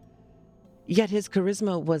intelligent. Yet his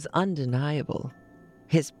charisma was undeniable.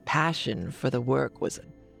 His passion for the work was a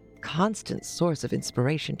constant source of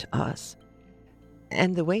inspiration to us.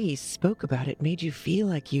 And the way he spoke about it made you feel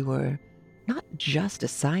like you were not just a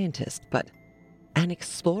scientist, but an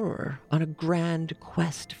explorer on a grand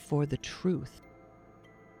quest for the truth.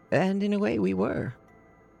 And in a way, we were.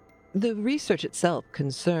 The research itself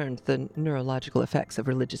concerned the neurological effects of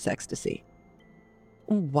religious ecstasy.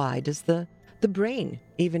 Why does the brain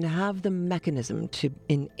even have the mechanism to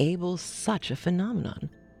enable such a phenomenon?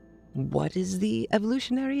 What is the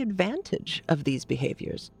evolutionary advantage of these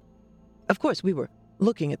behaviors? Of course, we were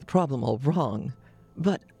looking at the problem all wrong,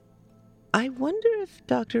 but I wonder if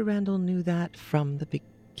Dr. Randall knew that from the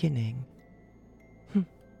beginning.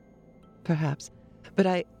 Perhaps, but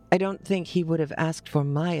I don't think he would have asked for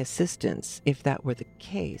my assistance if that were the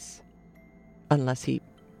case, unless he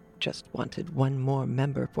just wanted one more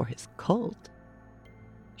member for his cult.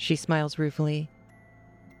 She smiles ruefully.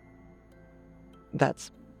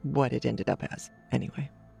 That's what it ended up as, anyway.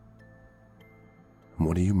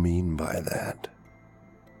 What do you mean by that?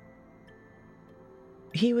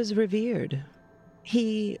 He was revered.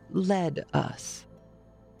 He led us.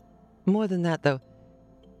 More than that, though,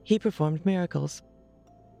 he performed miracles.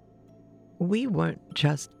 We weren't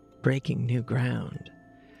just breaking new ground.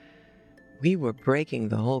 We were breaking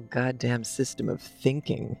the whole goddamn system of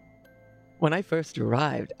thinking. When I first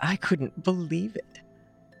arrived, I couldn't believe it.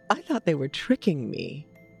 I thought they were tricking me.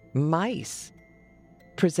 Mice.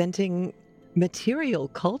 Presenting material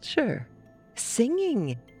culture.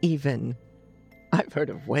 Singing, even. I've heard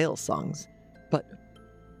of whale songs, but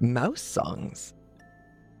mouse songs?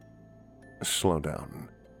 Slow down.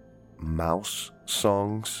 Mouse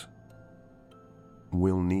songs?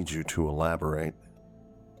 We'll need you to elaborate.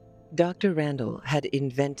 Dr. Randall had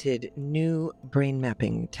invented new brain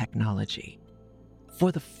mapping technology.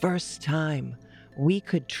 For the first time, we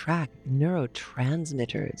could track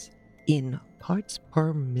neurotransmitters in parts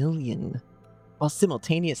per million, while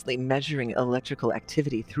simultaneously measuring electrical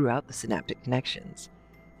activity throughout the synaptic connections.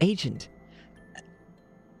 Agent,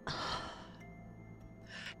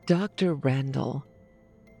 Dr. Randall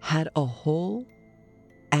had a whole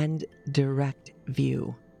and direct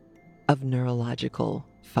view of neurological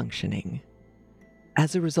functioning.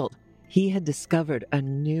 As a result, he had discovered a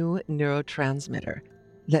new neurotransmitter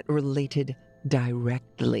that related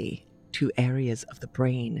directly to areas of the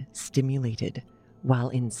brain stimulated while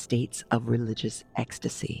in states of religious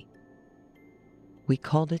ecstasy. We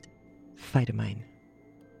called it phytamine.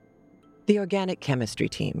 The organic chemistry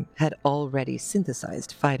team had already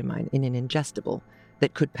synthesized phytamine in an ingestible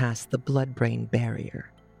that could pass the blood-brain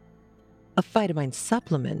barrier. A phytamine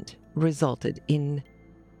supplement resulted in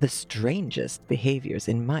the strangest behaviors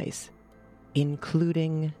in mice,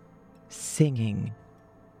 including singing.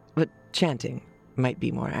 But chanting might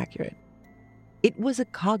be more accurate. It was a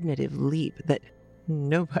cognitive leap that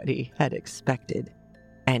nobody had expected,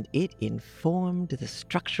 and it informed the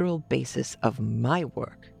structural basis of my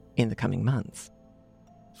work in the coming months.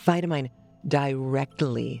 Phytamine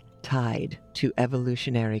directly tied to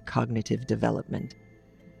evolutionary cognitive development.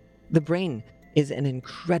 The brain is an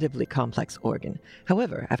incredibly complex organ.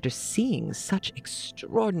 However, after seeing such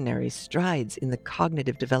extraordinary strides in the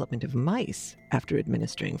cognitive development of mice after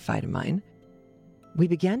administering phytamine, we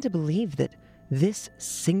began to believe that this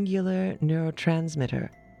singular neurotransmitter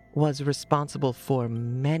was responsible for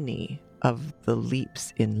many of the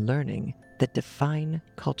leaps in learning that define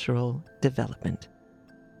cultural development.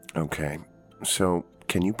 Okay, so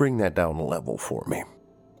can you bring that down a level for me?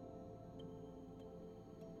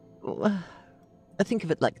 Think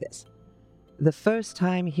of it like this. The first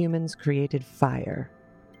time humans created fire,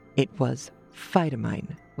 it was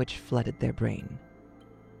phytamine which flooded their brain.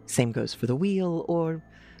 Same goes for the wheel or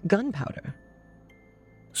gunpowder.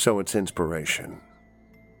 So it's inspiration.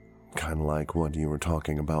 Kind of like what you were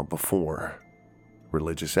talking about before.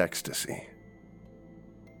 Religious ecstasy.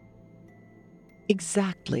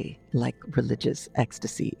 Exactly like religious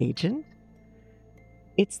ecstasy, Agent.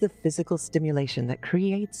 It's the physical stimulation that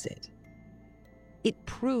creates it. It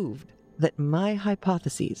proved that my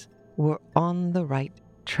hypotheses were on the right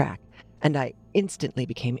track, and I instantly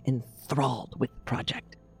became enthralled with the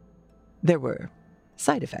project. There were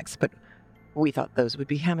side effects, but we thought those would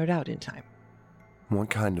be hammered out in time.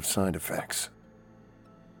 What kind of side effects?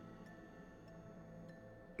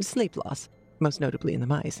 Sleep loss, most notably in the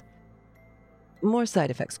mice. More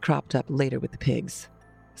side effects cropped up later with the pigs,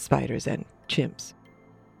 spiders, and chimps.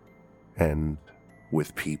 And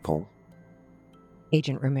with people?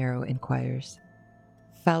 Agent Romero inquires.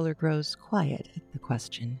 Fowler grows quiet at the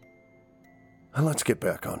question. Let's get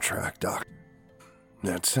back on track, Doc.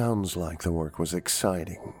 That sounds like the work was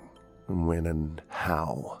exciting. When and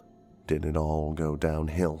how did it all go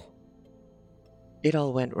downhill? It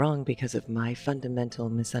all went wrong because of my fundamental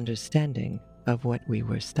misunderstanding of what we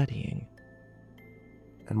were studying.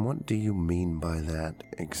 And what do you mean by that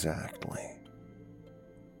exactly?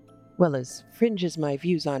 Well, as fringe as my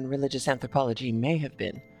views on religious anthropology may have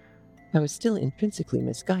been, I was still intrinsically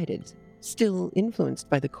misguided, still influenced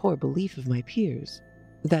by the core belief of my peers.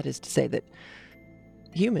 That is to say that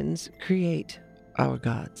humans create our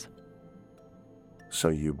gods. So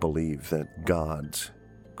you believe that gods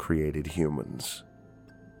created humans?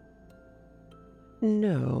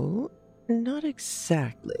 No, not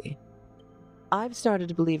exactly. I've started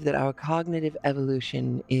to believe that our cognitive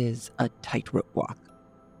evolution is a tightrope walk.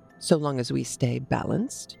 So long as we stay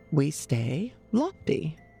balanced, we stay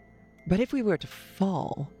lofty. But if we were to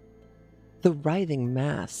fall, the writhing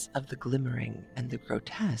mass of the glimmering and the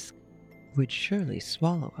grotesque would surely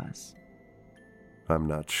swallow us. I'm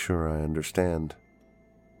not sure I understand.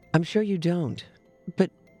 I'm sure you don't,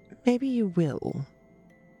 but maybe you will.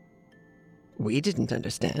 We didn't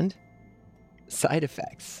understand. Side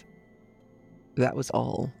effects. That was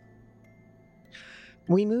all.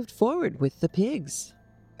 We moved forward with the pigs.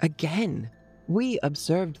 Again, we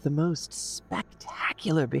observed the most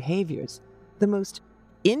spectacular behaviors, the most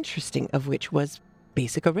interesting of which was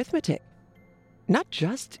basic arithmetic. Not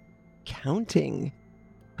just counting,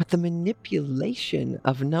 but the manipulation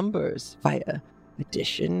of numbers via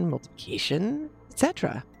addition, multiplication,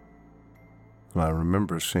 etc. I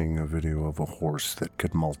remember seeing a video of a horse that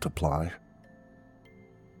could multiply.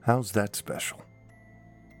 How's that special?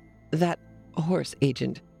 That horse,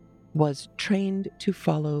 Agent, was trained to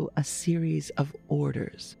follow a series of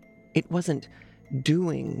orders. It wasn't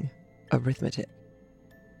doing arithmetic.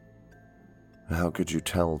 How could you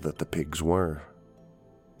tell that the pigs were?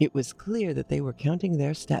 It was clear that they were counting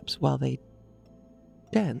their steps while they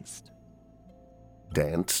danced.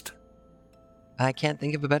 Danced? I can't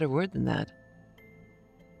think of a better word than that.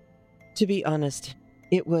 To be honest,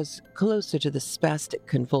 it was closer to the spastic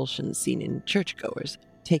convulsions seen in churchgoers,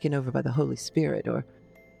 taken over by the Holy Spirit, or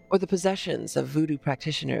the possessions of voodoo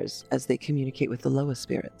practitioners as they communicate with the lower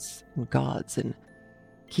spirits, and gods, and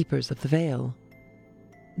keepers of the veil.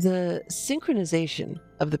 The synchronization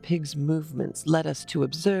of the pigs' movements led us to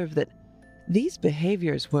observe that these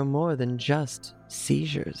behaviors were more than just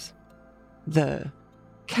seizures. The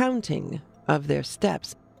counting of their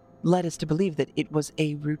steps led us to believe that it was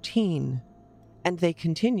a routine, and they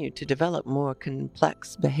continued to develop more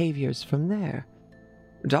complex behaviors from there.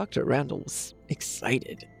 Dr. Randall was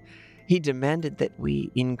excited. He demanded that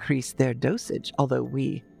we increase their dosage, although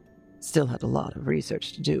we still had a lot of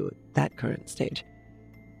research to do at that current stage.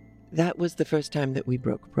 That was the first time that we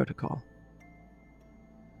broke protocol.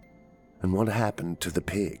 And what happened to the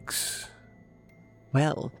pigs?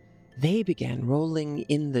 Well, they began rolling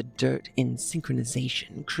in the dirt in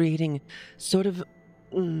synchronization, creating sort of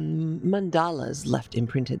mandalas left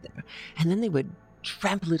imprinted there. And then they would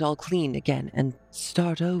trample it all clean again and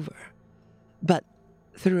start over. But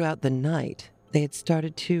throughout the night, they had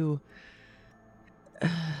started to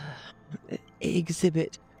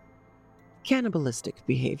exhibit cannibalistic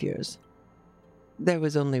behaviors. There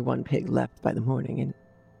was only one pig left by the morning, and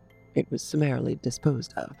it was summarily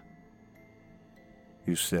disposed of.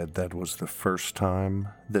 You said that was the first time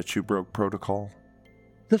that you broke protocol?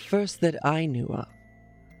 The first that I knew of.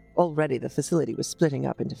 Already the facility was splitting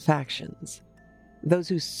up into factions. Those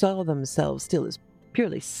who saw themselves still as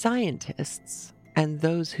purely scientists, and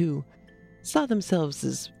those who saw themselves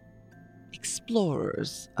as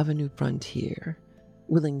explorers of a new frontier,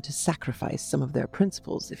 willing to sacrifice some of their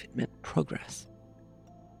principles if it meant progress.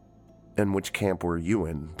 And which camp were you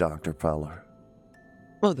in, Dr. Fowler?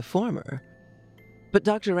 Oh, the former. But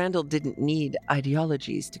Dr. Randall didn't need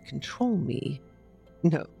ideologies to control me.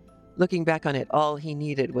 No, looking back on it, all he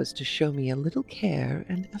needed was to show me a little care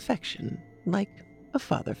and affection, like a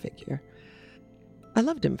father figure. I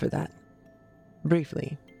loved him for that.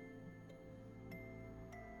 Briefly.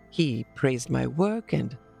 He praised my work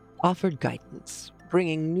and offered guidance,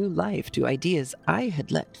 bringing new life to ideas I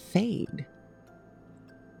had let fade.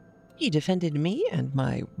 He defended me and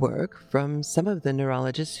my work from some of the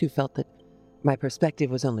neurologists who felt that my perspective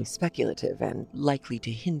was only speculative and likely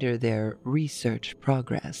to hinder their research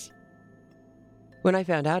progress. When I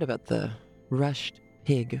found out about the rushed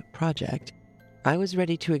pig project, I was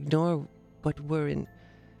ready to ignore what were, in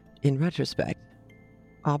retrospect,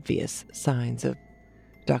 obvious signs of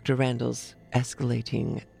Dr. Randall's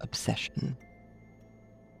escalating obsession.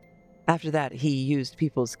 After that, he used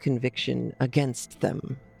people's conviction against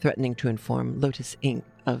them, threatening to inform Lotus Inc.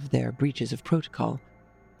 of their breaches of protocol.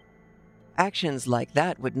 Actions like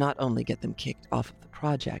that would not only get them kicked off of the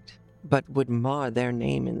project, but would mar their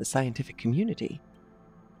name in the scientific community.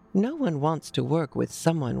 No one wants to work with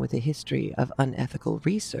someone with a history of unethical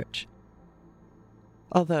research.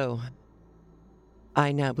 Although,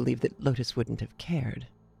 I now believe that Lotus wouldn't have cared.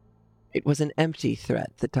 It was an empty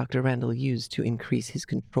threat that Dr. Randall used to increase his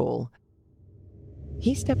control.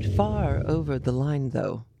 He stepped far over the line,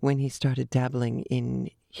 though, when he started dabbling in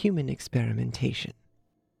human experimentation.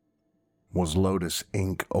 Was Lotus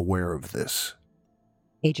Inc. aware of this?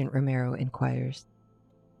 Agent Romero inquires.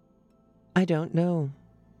 I don't know.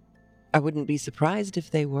 I wouldn't be surprised if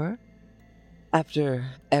they were. After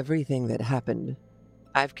everything that happened,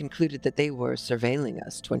 I've concluded that they were surveilling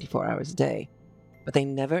us 24 hours a day, but they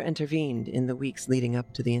never intervened in the weeks leading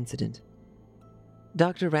up to the incident.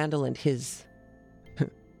 Dr. Randall and his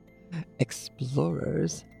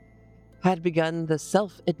explorers had begun the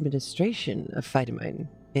self-administration of phytamine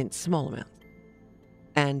in small amounts,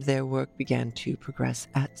 and their work began to progress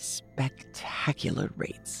at spectacular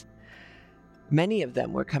rates. Many of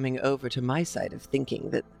them were coming over to my side of thinking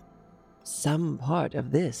that some part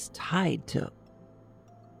of this tied to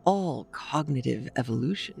all cognitive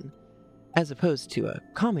evolution, as opposed to a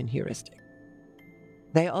common heuristic.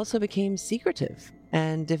 They also became secretive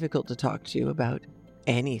and difficult to talk to about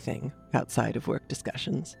anything outside of work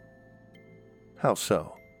discussions. How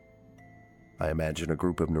so? I imagine a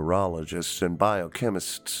group of neurologists and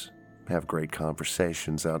biochemists have great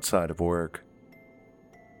conversations outside of work.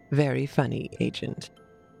 Very funny, Agent.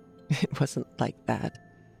 It wasn't like that.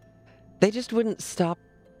 They just wouldn't stop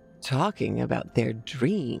talking about their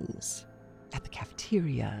dreams. At the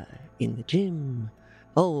cafeteria, in the gym,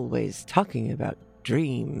 always talking about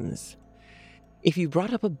dreams. If you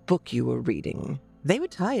brought up a book you were reading, they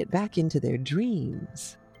would tie it back into their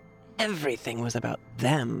dreams. Everything was about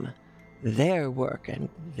them, their work and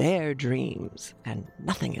their dreams, and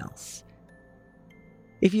nothing else.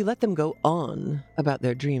 If you let them go on about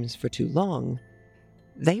their dreams for too long,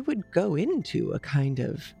 they would go into a kind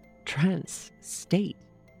of trance state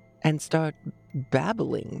and start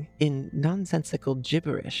babbling in nonsensical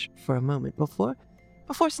gibberish for a moment before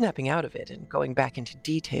snapping out of it and going back into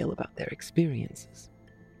detail about their experiences.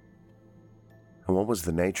 And what was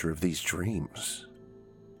the nature of these dreams?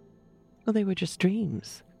 Well, they were just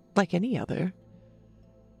dreams, like any other.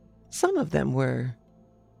 Some of them were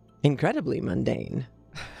incredibly mundane.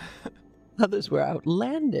 Others were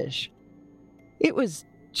outlandish. It was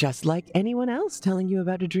just like anyone else telling you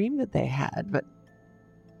about a dream that they had, but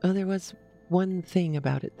there was one thing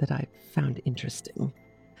about it that I found interesting.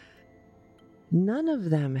 None of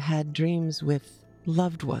them had dreams with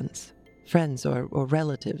loved ones, friends, or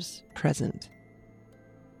relatives present.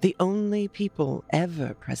 The only people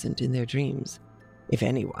ever present in their dreams, if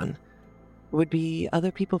anyone, would be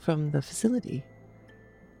other people from the facility.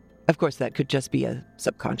 Of course, that could just be a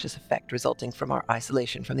subconscious effect resulting from our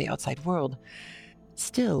isolation from the outside world.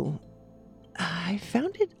 Still, I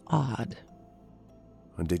found it odd.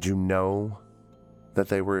 Did you know that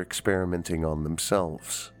they were experimenting on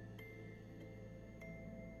themselves?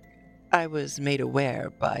 I was made aware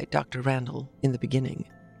by Dr. Randall in the beginning.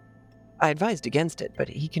 I advised against it, but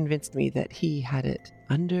he convinced me that he had it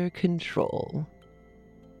under control.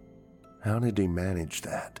 How did he manage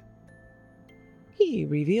that? He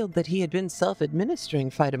revealed that he had been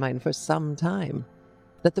self-administering phytamine for some time,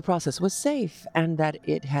 that the process was safe, and that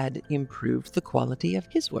it had improved the quality of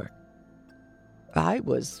his work. I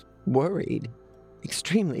was worried,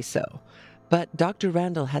 extremely so, but Dr.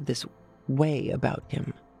 Randall had this way about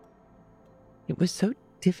him. It was so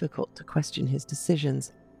difficult to question his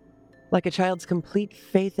decisions, like a child's complete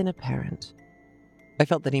faith in a parent. I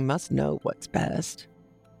felt that he must know what's best.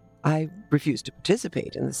 I refused to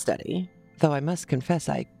participate in the study, though I must confess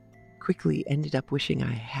I quickly ended up wishing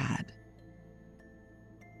I had.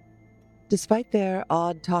 Despite their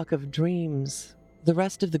odd talk of dreams, the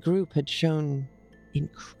rest of the group had shown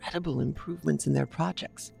incredible improvements in their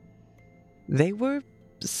projects. They were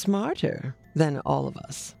smarter than all of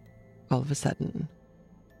us, all of a sudden.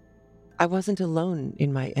 I wasn't alone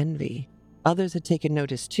in my envy. Others had taken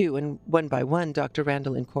notice too, and one by one, Dr.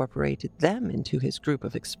 Randall incorporated them into his group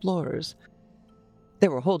of explorers. There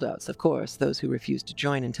were holdouts, of course, those who refused to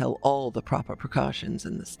join until all the proper precautions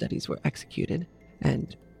and the studies were executed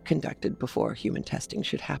and conducted before human testing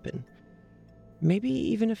should happen. Maybe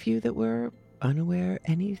even a few that were unaware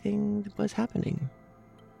anything was happening.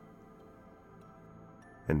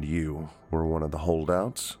 And you were one of the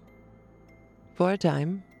holdouts? For a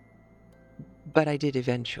time, but I did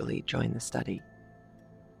eventually join the study.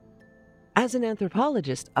 As an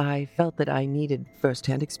anthropologist, I felt that I needed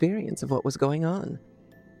first-hand experience of what was going on.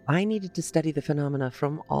 I needed to study the phenomena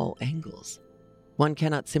from all angles. One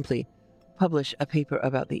cannot simply publish a paper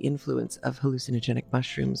about the influence of hallucinogenic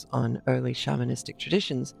mushrooms on early shamanistic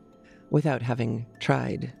traditions without having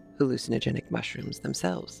tried hallucinogenic mushrooms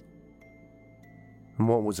themselves. And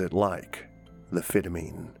what was it like, the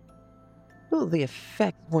phytamine? Well, the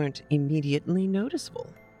effects weren't immediately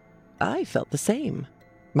noticeable. I felt the same.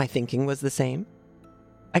 My thinking was the same.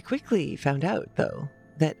 I quickly found out, though,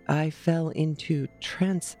 that I fell into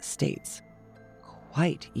trance states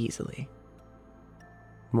quite easily.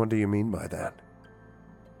 What do you mean by that?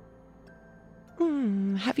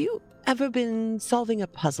 Have you ever been solving a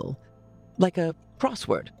puzzle, like a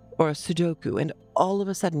crossword or a Sudoku, and all of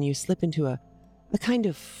a sudden you slip into a kind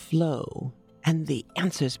of flow, and the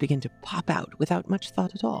answers begin to pop out without much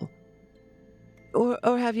thought at all?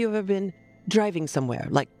 Or have you ever been driving somewhere,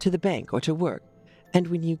 like to the bank or to work, and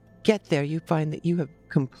when you get there you find that you have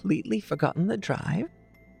completely forgotten the drive?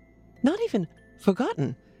 Not even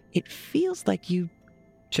forgotten. It feels like you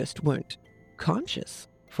just weren't conscious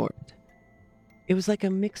for it. It was like a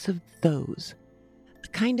mix of those, a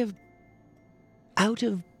kind of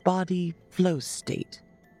out-of-body flow state.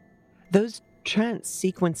 Those trance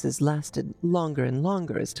sequences lasted longer and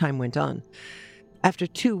longer as time went on. After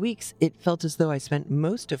 2 weeks, it felt as though I spent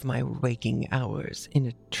most of my waking hours in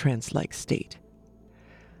a trance-like state.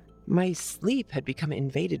 My sleep had become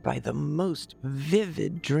invaded by the most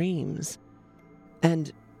vivid dreams.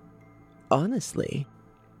 And honestly,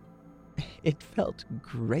 it felt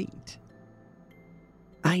great.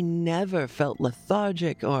 I never felt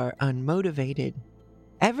lethargic or unmotivated.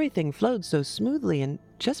 Everything flowed so smoothly and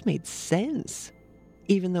just made sense,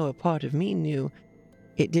 even though a part of me knew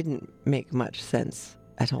it didn't make much sense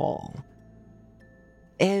at all.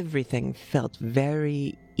 Everything felt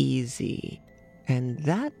very easy, and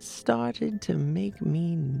that started to make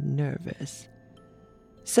me nervous.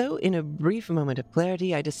 So, in a brief moment of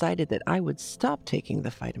clarity, I decided that I would stop taking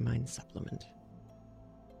the phytamine supplement.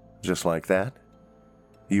 Just like that?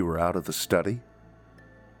 You were out of the study?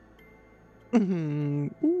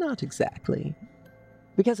 Not exactly.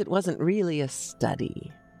 Because it wasn't really a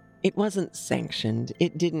study. It wasn't sanctioned.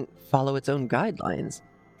 It didn't follow its own guidelines.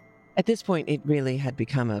 At this point, it really had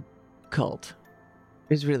become a cult.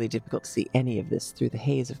 It was really difficult to see any of this through the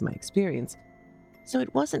haze of my experience. So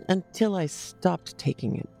it wasn't until I stopped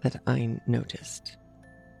taking it that I noticed.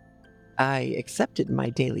 I accepted my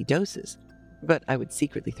daily doses, but I would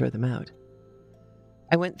secretly throw them out.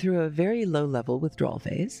 I went through a very low-level withdrawal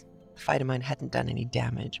phase. Phytamine hadn't done any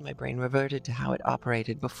damage. My brain reverted to how it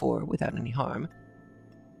operated before without any harm.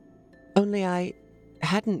 Only I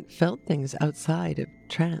hadn't felt things outside of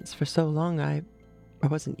trance for so long I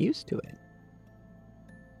wasn't used to it.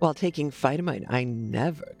 While taking phytamine, I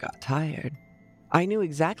never got tired. I knew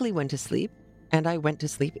exactly when to sleep, and I went to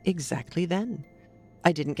sleep exactly then.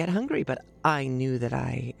 I didn't get hungry, but I knew that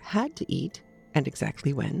I had to eat, and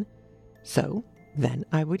exactly when. So then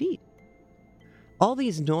I would eat. All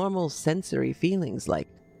these normal sensory feelings like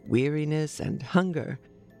weariness and hunger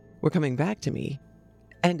were coming back to me,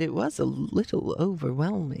 and it was a little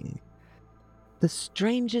overwhelming. The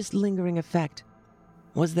strangest lingering effect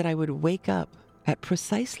was that I would wake up at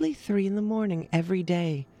precisely 3 a.m. every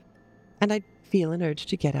day, and I'd feel an urge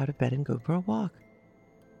to get out of bed and go for a walk.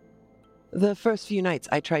 The first few nights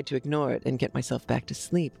I tried to ignore it and get myself back to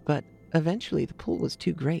sleep, but eventually the pull was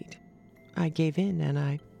too great. I gave in and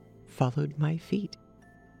I followed my feet.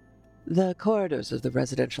 The corridors of the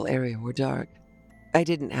residential area were dark. I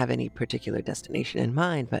didn't have any particular destination in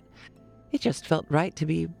mind, but it just felt right to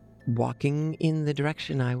be walking in the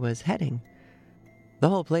direction I was heading. The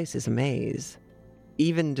whole place is a maze.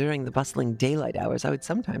 Even during the bustling daylight hours, I would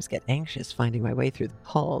sometimes get anxious finding my way through the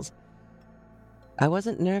halls. I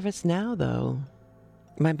wasn't nervous now, though.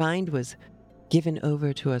 My mind was given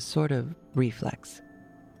over to a sort of reflex.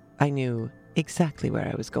 I knew exactly where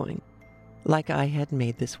I was going, like I had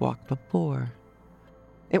made this walk before.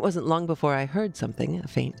 It wasn't long before I heard something, a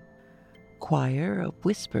faint choir of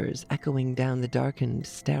whispers echoing down the darkened,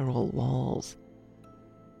 sterile walls.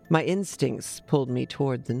 My instincts pulled me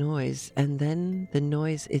toward the noise, and then the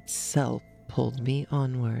noise itself pulled me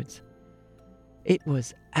onwards. It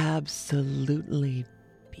was absolutely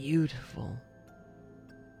beautiful.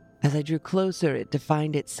 As I drew closer, it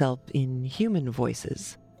defined itself in human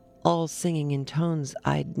voices, all singing in tones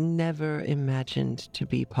I'd never imagined to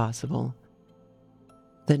be possible.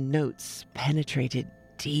 The notes penetrated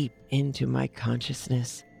deep into my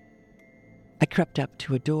consciousness. I crept up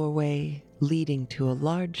to a doorway leading to a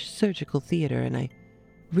large surgical theater, and I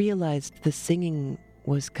realized the singing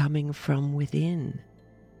was coming from within.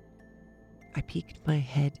 I peeked my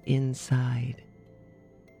head inside.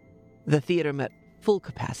 The theater met full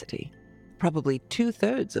capacity. Probably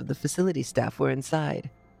 2/3 of the facility staff were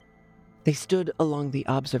inside. They stood along the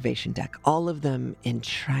observation deck, all of them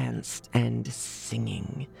entranced and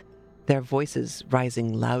singing, their voices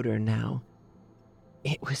rising louder now.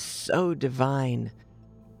 It was so divine,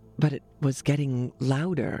 but it was getting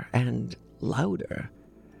louder and louder.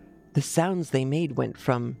 The sounds they made went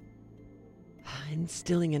from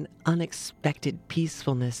instilling an unexpected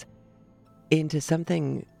peacefulness into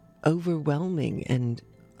something overwhelming and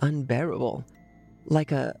unbearable,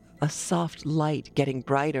 like a soft light getting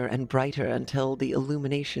brighter and brighter until the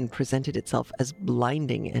illumination presented itself as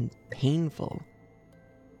blinding and painful.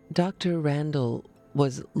 Dr. Randall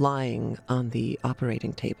was lying on the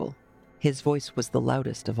operating table. His voice was the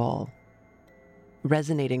loudest of all,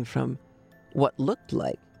 resonating from what looked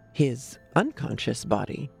like his unconscious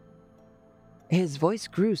body. His voice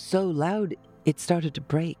grew so loud it started to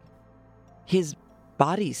break. His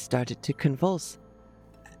body started to convulse,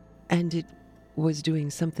 and it was doing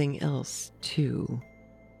something else, too.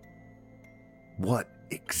 What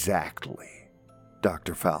exactly,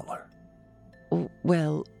 Dr. Fowler?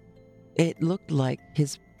 Well, it looked like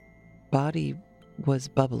his body was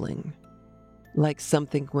bubbling, like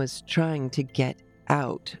something was trying to get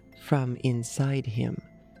out from inside him.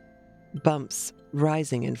 Bumps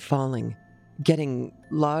rising and falling, getting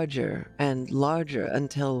larger and larger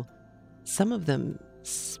until some of them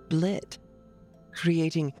split,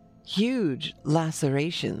 creating huge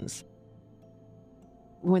lacerations.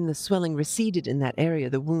 When the swelling receded in that area,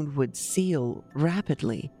 the wound would seal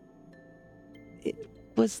rapidly. It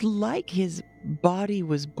was like his body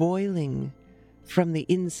was boiling from the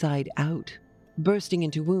inside out, bursting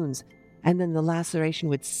into wounds, and then the laceration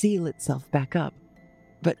would seal itself back up,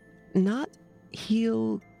 but not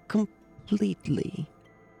heal completely.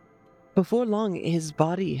 Before long, his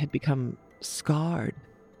body had become scarred,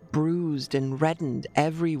 bruised, and reddened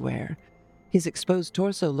everywhere. His exposed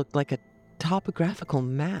torso looked like a topographical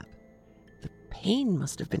map. The pain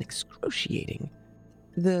must have been excruciating.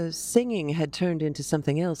 The singing had turned into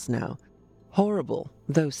something else now, horrible,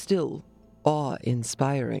 though still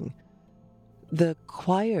awe-inspiring. The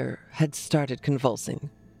choir had started convulsing.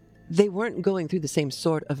 They weren't going through the same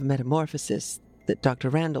sort of metamorphosis that Dr.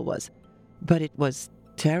 Randall was, but it was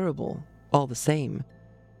terrible all the same.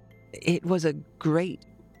 It was a great,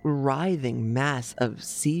 writhing mass of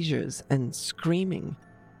seizures and screaming.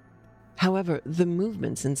 However, the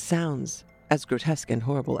movements and sounds, as grotesque and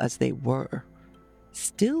horrible as they were,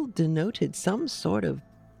 still denoted some sort of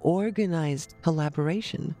organized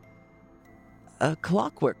collaboration, a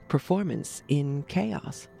clockwork performance in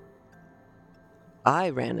chaos. I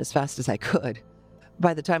ran as fast as I could.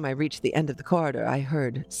 By the time I reached the end of the corridor, I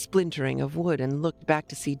heard splintering of wood and looked back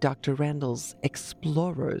to see Dr. Randall's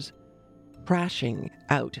explorers crashing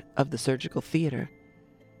out of the surgical theater.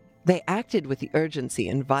 They acted with the urgency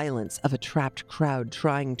and violence of a trapped crowd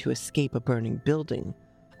trying to escape a burning building,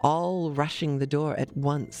 all rushing the door at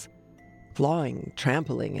once, clawing,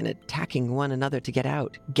 trampling, and attacking one another to get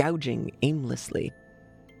out, gouging aimlessly.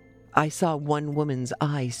 I saw one woman's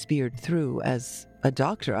eye speared through as a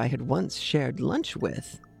doctor I had once shared lunch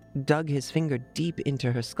with dug his finger deep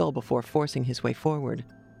into her skull before forcing his way forward.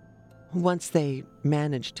 Once they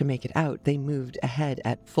managed to make it out, they moved ahead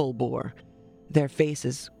at full bore. Their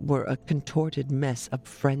faces were a contorted mess of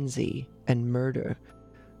frenzy and murder.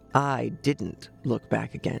 I didn't look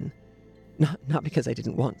back again. Not because I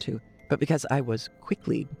didn't want to, but because I was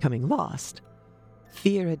quickly becoming lost.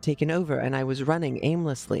 Fear had taken over, and I was running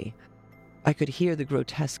aimlessly. I could hear the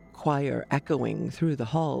grotesque choir echoing through the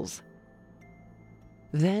halls.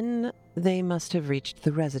 Then they must have reached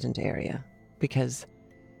the resident area, because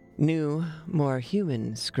new, more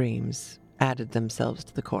human screams added themselves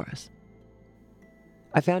to the chorus.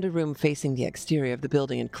 I found a room facing the exterior of the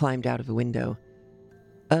building and climbed out of the window.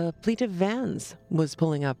 A fleet of vans was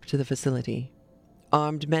pulling up to the facility.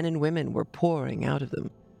 Armed men and women were pouring out of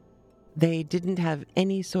them. They didn't have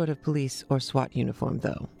any sort of police or SWAT uniform,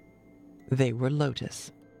 though. They were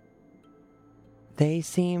Lotus. They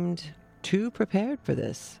seemed too prepared for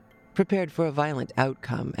this, prepared for a violent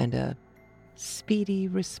outcome and a speedy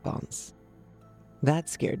response. That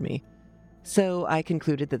scared me. So I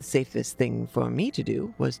concluded that the safest thing for me to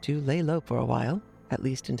do was to lay low for a while, at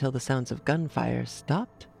least until the sounds of gunfire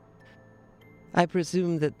stopped. I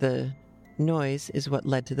presume that the noise is what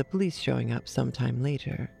led to the police showing up sometime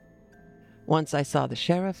later. Once I saw the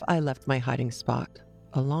sheriff, I left my hiding spot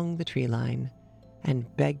along the tree line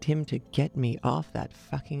and begged him to get me off that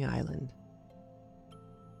fucking island.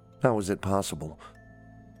 How is it possible?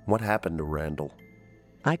 What happened to Randall?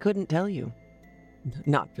 I couldn't tell you.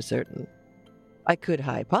 Not for certain. I could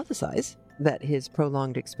hypothesize that his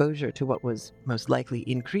prolonged exposure to what was most likely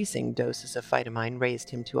increasing doses of phytamine raised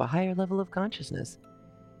him to a higher level of consciousness.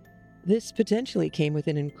 This potentially came with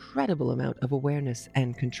an incredible amount of awareness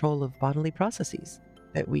and control of bodily processes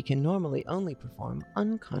that we can normally only perform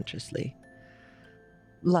unconsciously.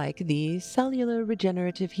 Like the cellular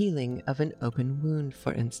regenerative healing of an open wound,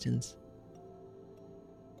 for instance.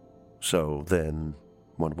 So then,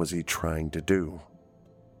 what was he trying to do?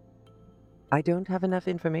 I don't have enough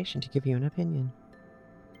information to give you an opinion.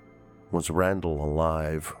 Was Randall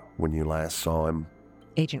alive when you last saw him?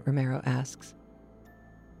 Agent Romero asks.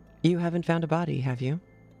 You haven't found a body, have you?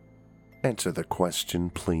 Answer the question,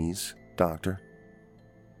 please, Doctor.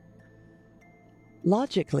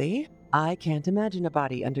 Logically, I can't imagine a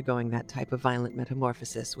body undergoing that type of violent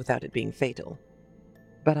metamorphosis without it being fatal.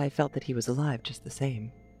 But I felt that he was alive just the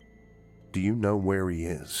same. Do you know where he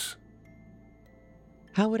is?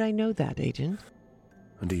 How would I know that, Agent?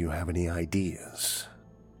 Do you have any ideas?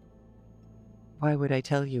 Why would I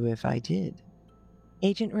tell you if I did?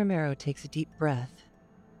 Agent Romero takes a deep breath.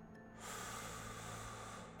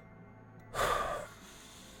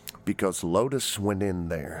 Because Lotus went in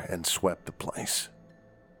there and swept the place.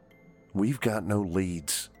 We've got no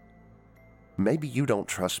leads. Maybe you don't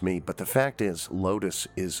trust me, but the fact is, Lotus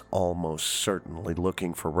is almost certainly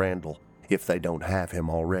looking for Randall if they don't have him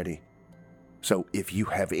already. So if you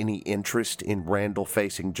have any interest in Randall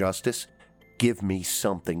facing justice, give me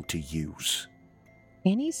something to use.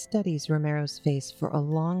 Annie studies Romero's face for a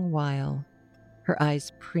long while, her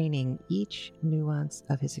eyes preening each nuance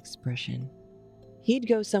of his expression. He'd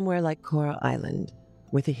go somewhere like Coral Island,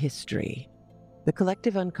 with a history. The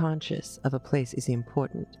collective unconscious of a place is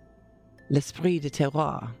important. L'esprit de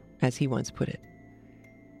terroir, as he once put it.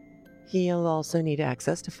 He'll also need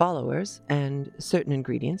access to followers and certain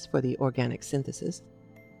ingredients for the organic synthesis.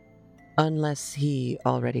 Unless he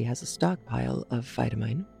already has a stockpile of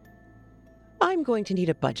phytamine. I'm going to need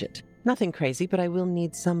a budget. Nothing crazy, but I will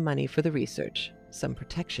need some money for the research. Some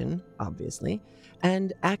protection, obviously,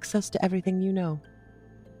 and access to everything you know.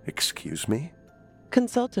 Excuse me?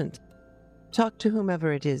 Consultant. Talk to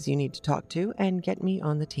whomever it is you need to talk to and get me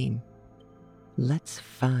on the team. Let's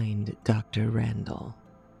find Dr. Randall.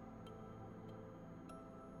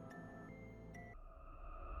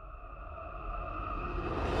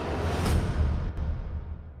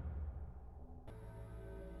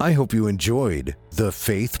 I hope you enjoyed The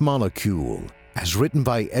Faith Molecule, as written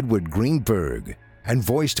by Edward Greenberg and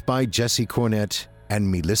voiced by Jesse Cornett and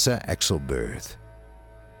Melissa Exelberth.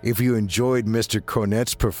 If you enjoyed Mr.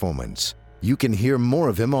 Cornett's performance, you can hear more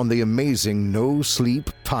of him on the amazing No Sleep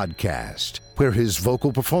podcast, where his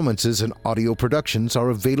vocal performances and audio productions are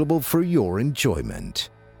available for your enjoyment.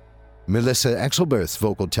 Melissa Exelberth's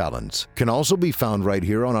vocal talents can also be found right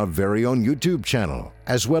here on our very own YouTube channel,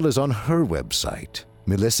 as well as on her website.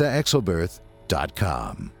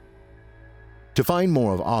 melissaexelberth.com. To find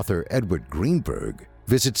more of author Edward Greenberg,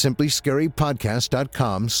 visit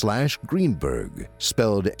simplyscarypodcast.com/Greenberg,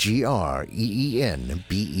 spelled Greenberg,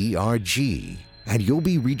 and you'll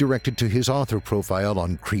be redirected to his author profile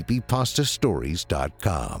on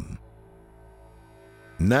creepypastastories.com.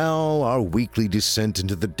 Now, our weekly descent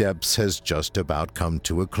into the depths has just about come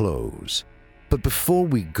to a close. But before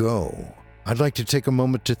we go, I'd like to take a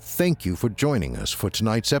moment to thank you for joining us for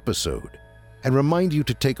tonight's episode, and remind you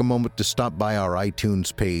to take a moment to stop by our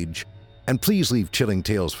iTunes page, and please leave Chilling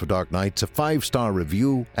Tales for Dark Nights a 5-star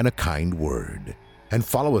review and a kind word. And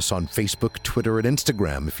follow us on Facebook, Twitter, and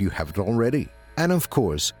Instagram if you haven't already. And of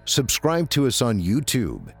course, subscribe to us on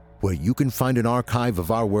YouTube, where you can find an archive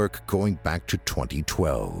of our work going back to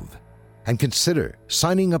 2012. And consider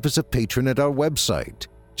signing up as a patron at our website,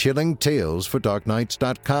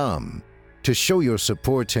 chillingtalesfordarknights.com, to show your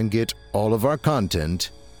support and get all of our content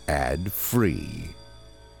ad-free.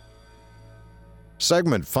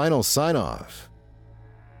 Segment final sign-off.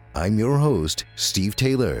 I'm your host, Steve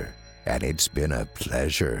Taylor, and it's been a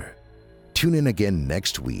pleasure. Tune in again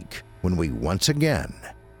next week when we once again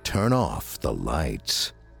turn off the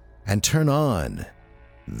lights and turn on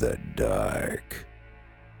the dark.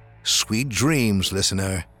 Sweet dreams,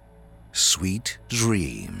 listener. Sweet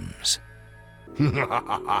dreams.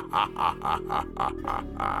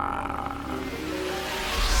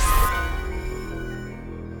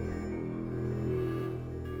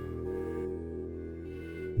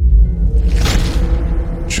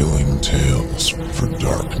 Chilling Tales for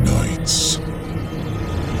Dark Nights.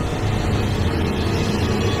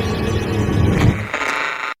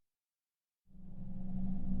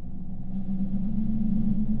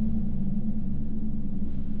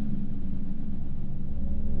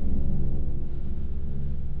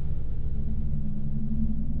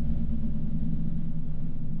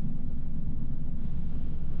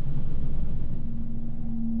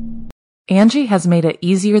 Angie has made it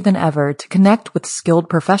easier than ever to connect with skilled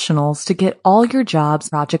professionals to get all your jobs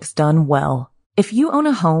projects done well. If you own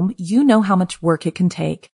a home, you know how much work it can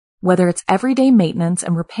take, whether it's everyday maintenance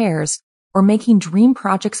and repairs or making dream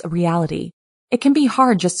projects a reality. It can be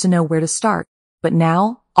hard just to know where to start, but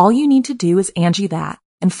now all you need to do is Angie that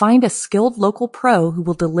and find a skilled local pro who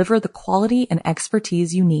will deliver the quality and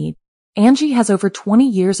expertise you need. Angie has over 20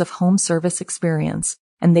 years of home service experience,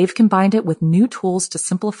 and they've combined it with new tools to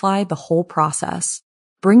simplify the whole process.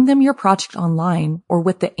 Bring them your project online or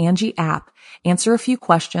with the Angie app, answer a few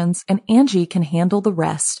questions, and Angie can handle the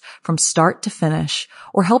rest from start to finish,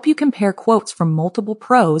 or help you compare quotes from multiple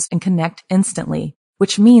pros and connect instantly,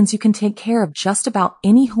 which means you can take care of just about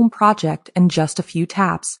any home project in just a few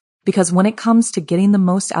taps. Because when it comes to getting the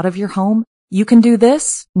most out of your home, you can do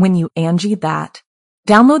this when you Angie that.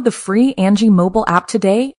 Download the free Angie mobile app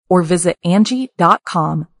today or visit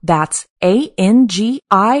Angie.com. That's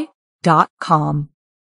ANGI.com.